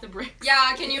drop off the bricks.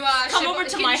 Yeah, can you Come ship, over to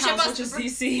can my you ship house, us which is the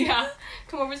DC. Yeah.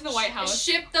 Come over to the White House.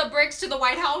 Ship the bricks to the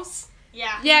White House.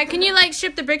 Yeah. Yeah, can you like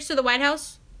ship the bricks to the White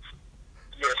House?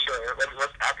 Yeah, sure.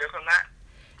 What's the address on that?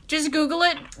 Just Google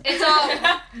it. It's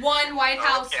one White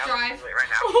House Okay, I'll drive. do it right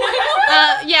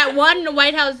now. Yeah, one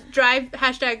White House Drive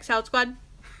hashtag South Squad.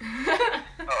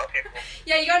 Oh, okay, cool.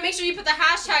 Yeah, you gotta make sure you put the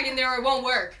hashtag in there or it won't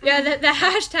work. Yeah, the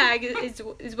hashtag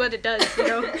is what it does, you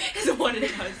know. Is what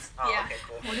it does. Oh, Yeah. okay,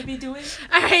 cool. What are we doing?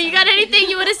 All right, you got anything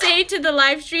you want to say to the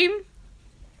live stream?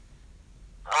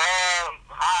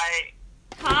 Hi.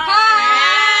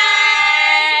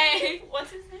 Hi.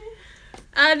 What's his name?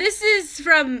 This is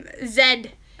from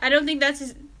Zed. I don't think that's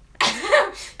his.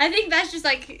 I think that's just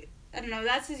like I don't know.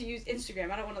 That's his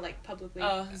Instagram. I don't want to like publicly.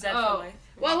 Zed Oh. for life.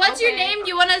 Well, what's your Okay. name? Do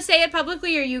you want to say it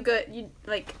publicly, or you good? You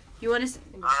like you want to? That's okay.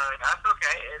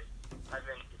 I've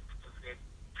been good.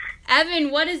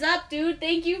 Evan, what is up, dude?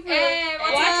 Thank you for Hey,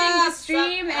 what's watching up? the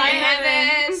stream Hi, and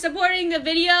Evan. supporting the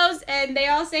videos, and they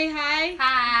all say hi.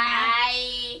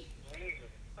 Hi.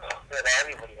 Oh, good.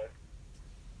 Everybody does.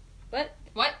 What?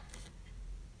 What?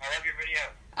 I love your video.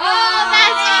 Oh,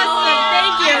 that's awesome!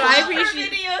 Thank you. I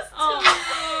appreciate it. Videos too.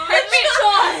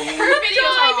 Her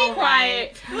videos are Be quiet.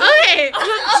 Okay.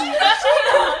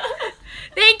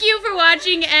 Thank you for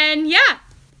watching, and yeah.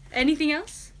 Anything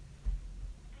else?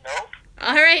 Nope.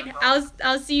 All right.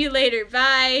 I'll see you later.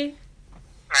 Bye.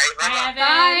 Alright, bye-bye.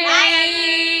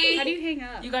 Bye. How do you hang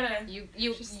up? You gotta. You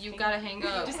gotta hang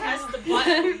up. Just press the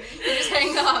button. You just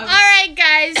hang up. All right,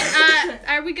 guys.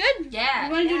 Are we good? Yeah.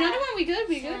 You want to do another one? We good.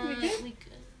 We good.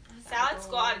 Salad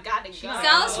Squad gotta go.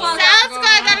 Salad Squad. Salad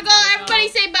Squad gotta go. Everybody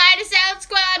say bye to Salad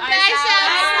Squad. Bye,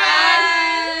 Salad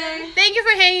Squad. Thank you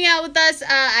for hanging out with us.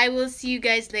 I will see you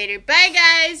guys later. Bye,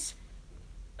 guys.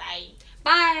 Bye.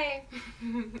 Bye.